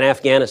in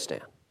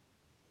Afghanistan.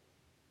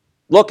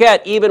 Look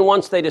at even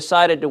once they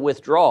decided to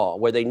withdraw,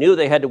 where they knew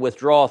they had to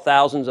withdraw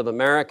thousands of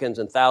Americans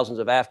and thousands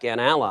of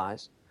Afghan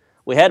allies.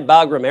 We had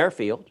Bagram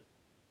Airfield,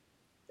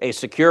 a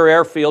secure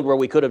airfield where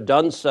we could have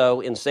done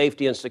so in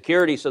safety and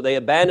security, so they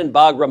abandoned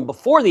Bagram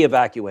before the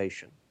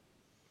evacuation,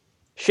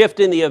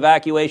 shifting the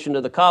evacuation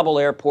to the Kabul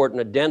airport in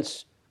a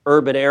dense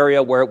urban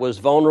area where it was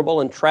vulnerable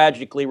and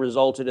tragically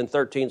resulted in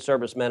 13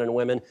 servicemen and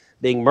women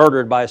being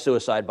murdered by a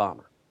suicide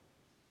bomber.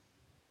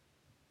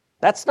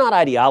 That's not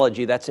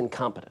ideology, that's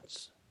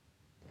incompetence.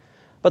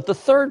 But the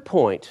third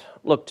point,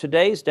 look,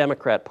 today's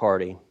Democrat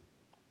Party,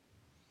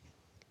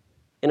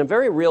 in a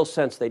very real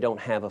sense, they don't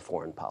have a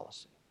foreign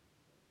policy.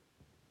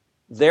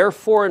 Their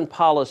foreign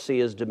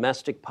policy is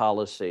domestic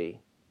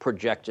policy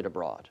projected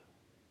abroad.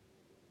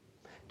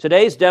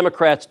 Today's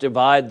Democrats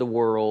divide the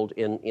world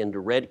into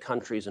red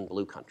countries and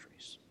blue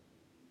countries.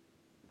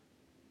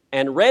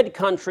 And red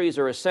countries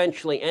are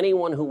essentially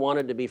anyone who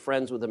wanted to be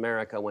friends with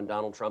America when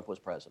Donald Trump was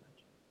president.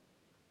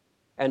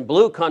 And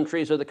blue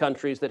countries are the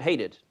countries that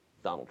hated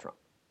Donald Trump.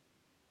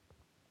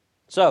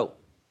 So,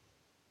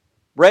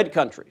 red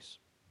countries,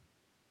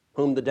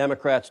 whom the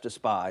Democrats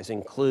despise,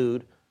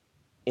 include,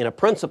 in a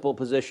principal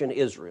position,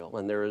 Israel,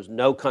 and there is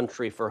no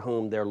country for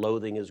whom their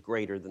loathing is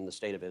greater than the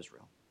state of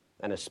Israel,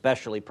 and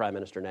especially Prime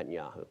Minister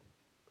Netanyahu.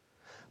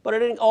 But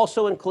it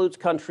also includes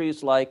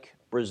countries like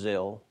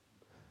Brazil,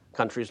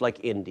 countries like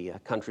India,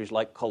 countries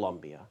like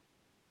Colombia,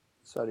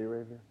 Saudi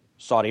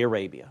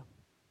Arabia,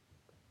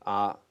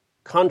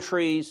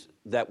 countries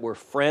that were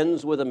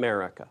friends with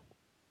America.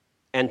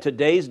 And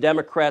today's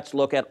Democrats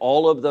look at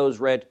all of those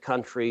red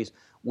countries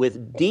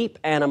with deep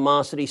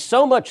animosity,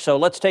 so much so,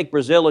 let's take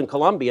Brazil and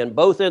Colombia. In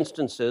both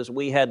instances,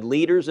 we had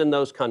leaders in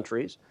those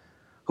countries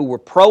who were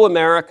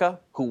pro-America,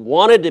 who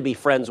wanted to be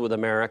friends with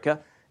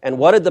America. And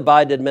what did the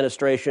Biden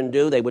administration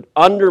do? They would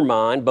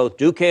undermine both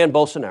Duque and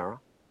Bolsonaro,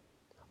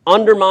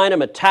 undermine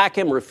him, attack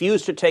him,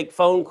 refuse to take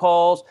phone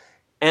calls.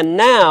 And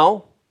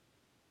now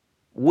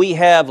we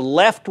have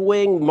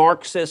left-wing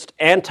Marxist,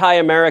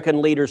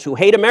 anti-American leaders who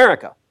hate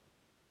America,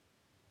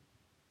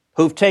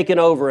 who've taken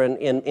over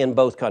in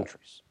both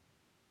countries.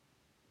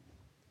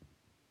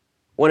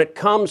 When it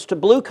comes to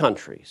blue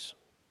countries,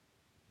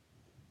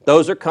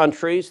 those are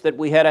countries that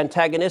we had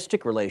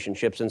antagonistic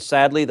relationships, and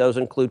sadly, those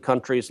include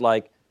countries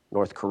like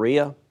North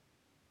Korea,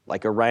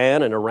 like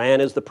Iran, and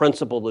Iran is the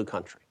principal blue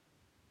country.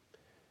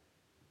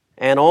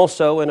 And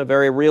also, in a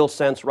very real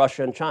sense,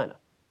 Russia and China.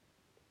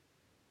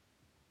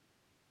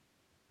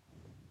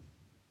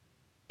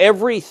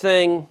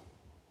 Everything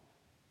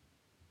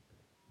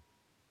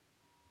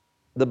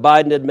the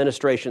Biden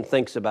administration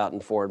thinks about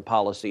in foreign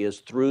policy is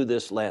through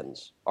this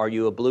lens. Are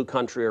you a blue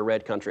country or a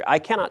red country? I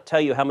cannot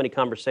tell you how many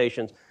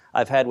conversations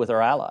I've had with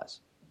our allies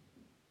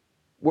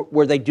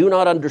where they do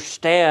not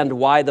understand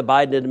why the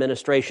Biden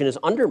administration is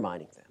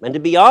undermining them. And to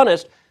be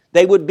honest,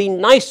 they would be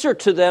nicer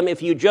to them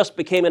if you just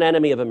became an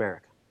enemy of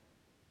America.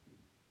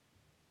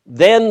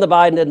 Then the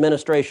Biden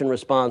administration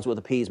responds with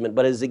appeasement,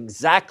 but is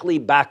exactly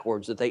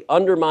backwards, that they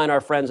undermine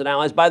our friends and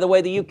allies. By the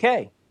way, the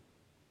UK.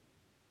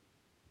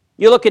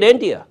 You look at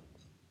India,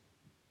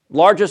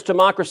 largest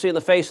democracy on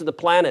the face of the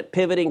planet,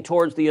 pivoting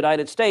towards the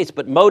United States,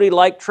 but Modi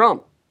liked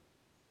Trump.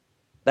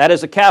 That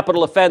is a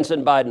capital offense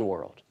in Biden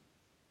world.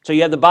 So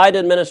you have the Biden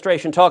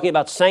administration talking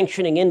about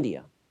sanctioning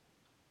India.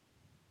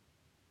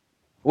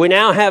 We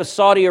now have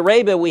Saudi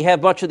Arabia, we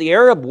have much of the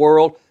Arab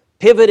world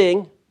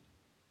pivoting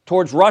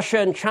towards Russia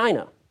and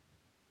China.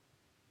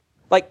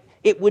 Like,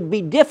 it would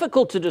be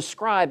difficult to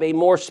describe a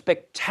more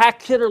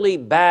spectacularly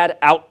bad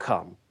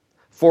outcome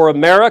for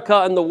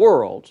America and the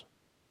world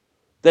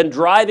than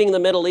driving the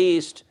Middle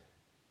East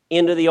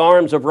into the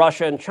arms of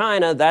Russia and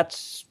China.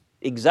 That's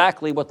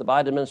exactly what the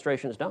Biden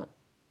administration has done.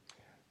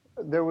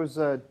 There was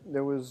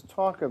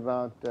talk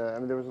about,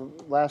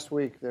 last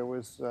week there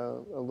was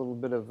a little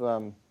bit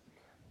of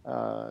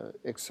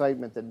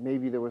excitement that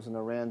maybe there was an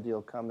Iran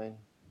deal coming.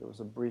 There was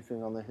a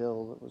briefing on the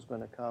Hill that was going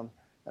to come,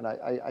 and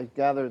I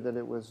gathered that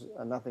it was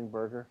a nothing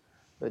burger.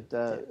 But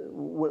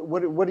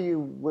what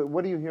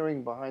are you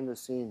hearing behind the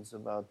scenes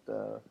about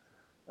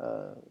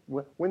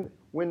when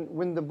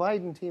the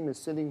Biden team is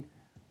sitting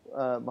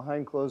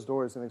behind closed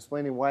doors and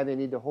explaining why they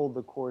need to hold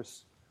the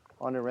course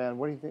on Iran?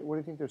 What do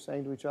you think they're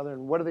saying to each other,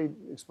 and what are they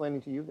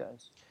explaining to you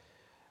guys?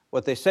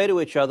 What they say to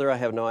each other, I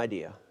have no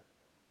idea.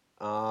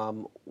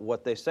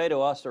 What they say to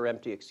us are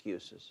empty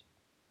excuses.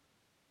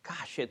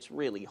 Gosh, it's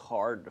really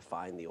hard to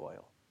find the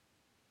oil.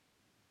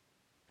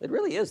 It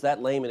really is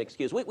that lame an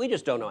excuse. We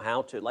just don't know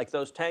how to. Like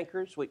those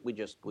tankers, we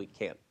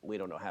can't. We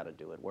don't know how to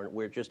do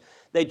it.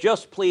 They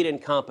just plead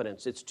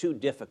incompetence. It's too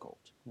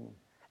difficult.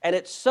 And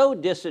it's so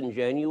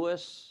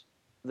disingenuous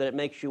that it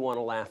makes you want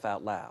to laugh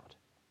out loud.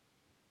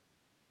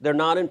 They're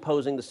not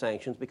imposing the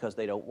sanctions because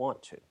they don't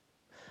want to.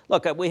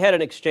 Look, we had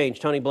an exchange.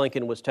 Tony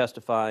Blinken was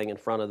testifying in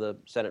front of the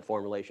Senate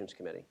Foreign Relations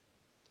Committee.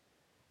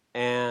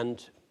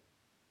 And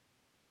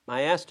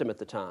I asked him at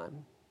the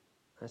time,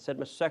 I said,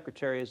 Mr.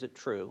 Secretary, is it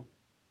true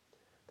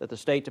that the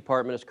State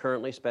Department is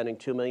currently spending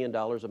 $2 million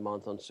a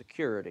month on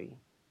security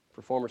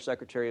for former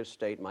Secretary of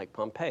State Mike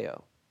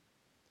Pompeo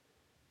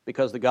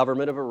because the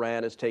government of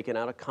Iran has taken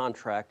out a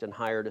contract and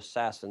hired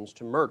assassins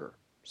to murder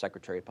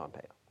Secretary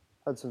Pompeo?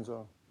 Hudson's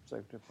own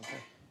Secretary Pompeo.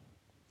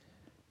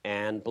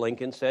 And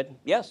Blinken said,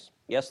 yes,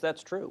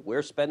 that's true.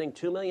 We're spending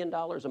 $2 million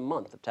a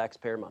month of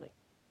taxpayer money.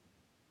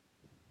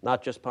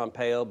 Not just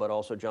Pompeo, but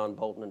also John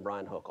Bolton and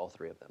Brian Hook, all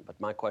three of them. But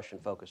my question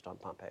focused on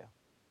Pompeo.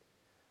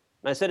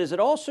 And I said, is it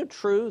also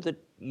true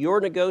that your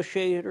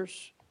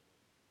negotiators,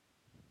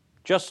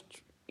 just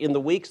in the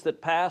weeks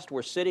that passed,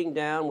 were sitting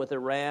down with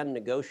Iran,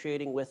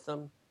 negotiating with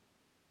them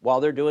while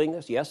they're doing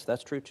this? Yes,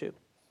 that's true too.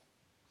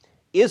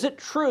 Is it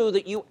true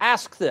that you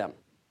ask them,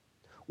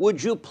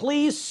 would you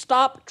please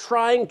stop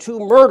trying to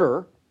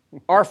murder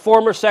our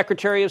former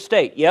Secretary of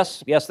State?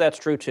 Yes, that's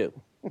true too.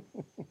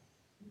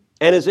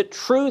 And is it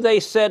true they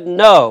said,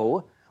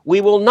 no, we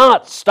will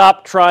not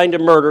stop trying to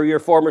murder your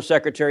former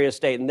Secretary of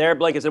State? And there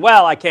Blinken said,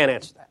 well, I can't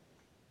answer that.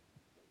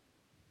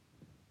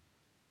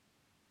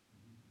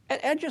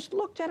 And I just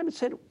looked at him and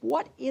said,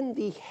 what in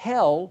the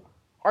hell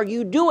are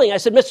you doing? I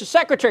said, Mr.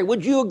 Secretary,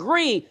 would you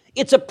agree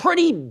it's a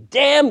pretty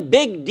damn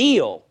big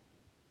deal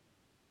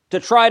to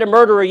try to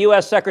murder a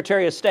U.S.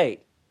 Secretary of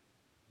State?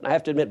 And I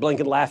have to admit,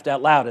 Blinken laughed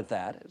out loud at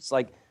that. It's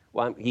like,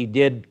 well, he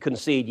did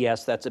concede,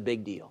 yes, that's a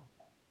big deal.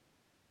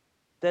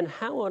 Then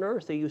how on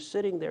earth are you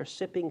sitting there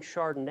sipping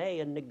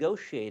Chardonnay and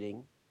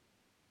negotiating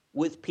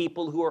with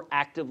people who are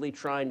actively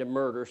trying to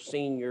murder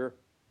senior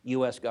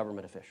U.S.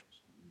 government officials?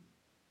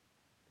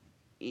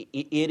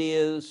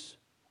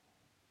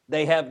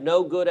 They have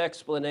no good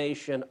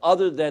explanation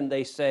other than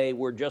they say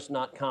we're just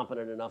not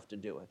competent enough to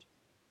do it.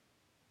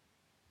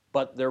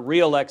 But their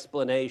real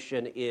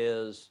explanation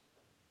is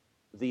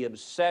the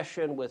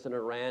obsession with an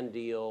Iran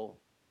deal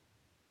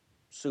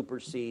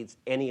supersedes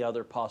any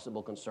other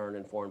possible concern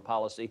in foreign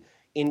policy,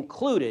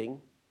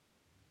 including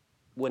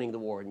winning the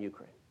war in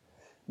Ukraine.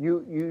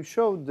 You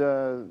showed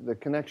the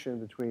connection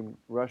between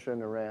Russia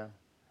and Iran,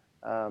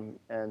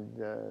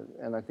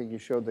 and I think you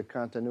showed the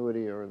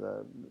continuity or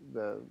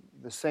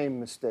the same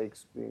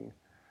mistakes being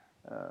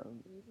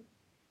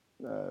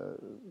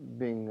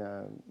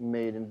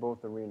made in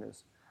both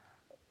arenas.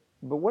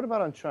 But what about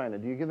on China?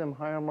 Do you give them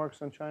higher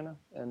marks on China,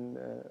 and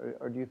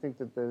or do you think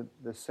that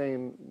the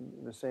same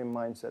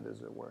mindset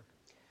is at work?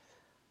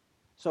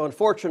 So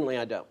unfortunately,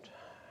 I don't.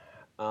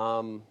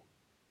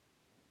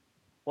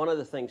 One of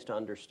the things to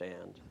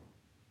understand,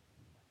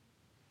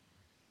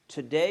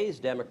 today's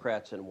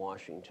Democrats in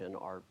Washington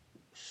are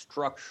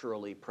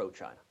structurally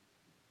pro-China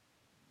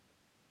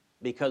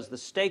because the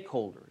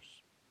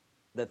stakeholders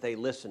that they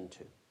listen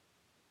to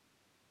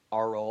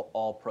are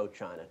all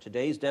pro-China.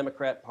 Today's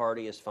Democrat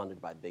Party is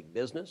funded by big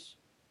business,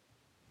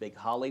 big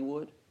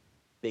Hollywood,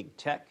 big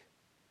tech,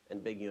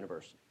 and big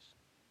universities.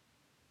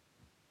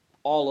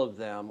 All of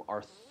them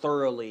are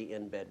thoroughly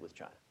in bed with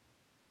China.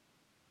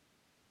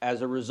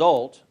 As a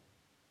result,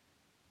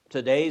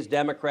 today's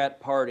Democrat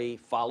Party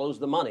follows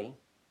the money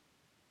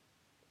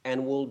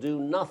and will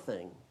do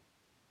nothing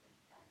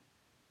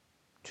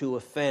to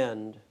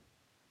offend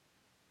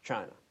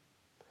China.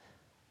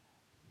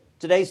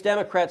 Today's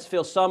Democrats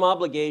feel some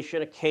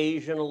obligation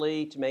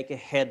occasionally to make a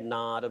head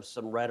nod of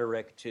some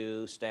rhetoric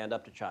to stand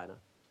up to China.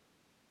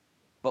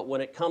 But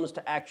when it comes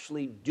to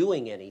actually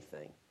doing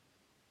anything,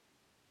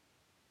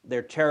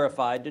 they're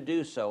terrified to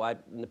do so.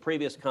 In the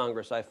previous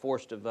Congress, I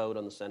forced a vote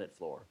on the Senate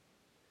floor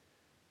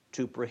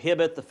to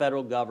prohibit the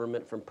federal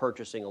government from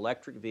purchasing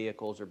electric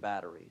vehicles or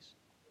batteries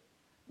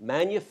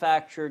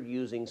manufactured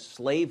using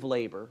slave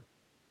labor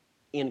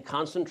in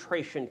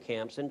concentration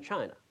camps in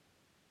China.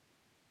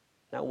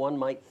 Now, one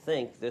might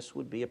think this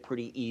would be a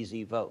pretty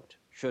easy vote.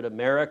 Should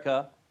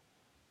America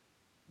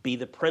be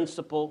the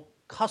principal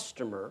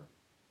customer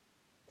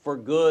for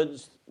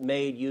goods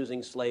made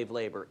using slave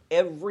labor?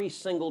 Every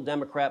single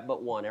Democrat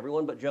but one,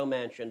 everyone but Joe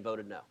Manchin,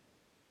 voted no.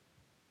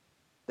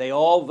 They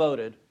all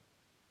voted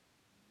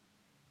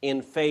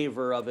in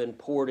favor of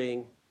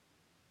importing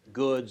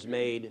goods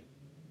made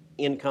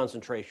in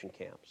concentration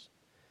camps.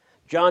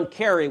 John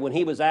Kerry, when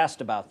he was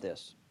asked about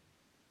this,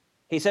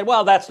 he said,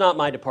 well, that's not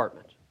my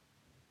department.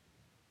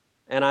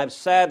 And I've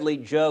sadly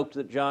joked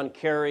that John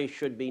Kerry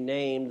should be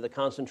named the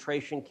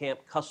concentration camp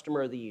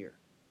customer of the year.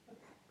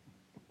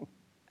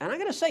 And I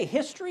got to say,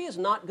 history is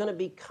not going to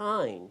be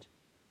kind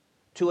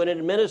to an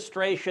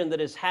administration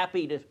that is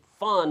happy to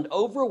fund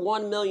over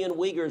 1 million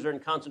Uyghurs are in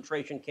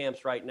concentration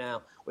camps right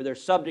now, where they're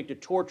subject to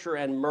torture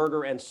and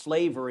murder and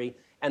slavery,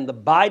 and the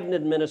Biden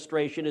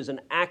administration is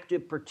an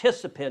active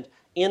participant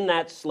in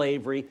that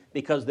slavery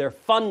because they're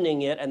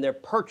funding it and they're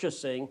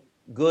purchasing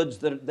goods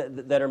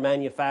that are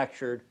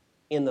manufactured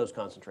in those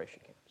concentration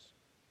camps.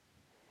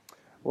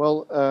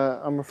 Well,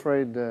 I'm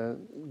afraid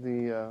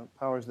the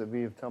powers that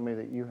be have told me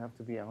that you have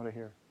to be out of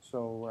here.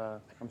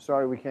 So I'm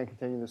sorry we can't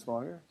continue this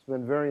longer. It's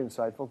been very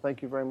insightful.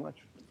 Thank you very much.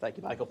 Thank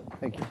you, Michael.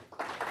 Thank you.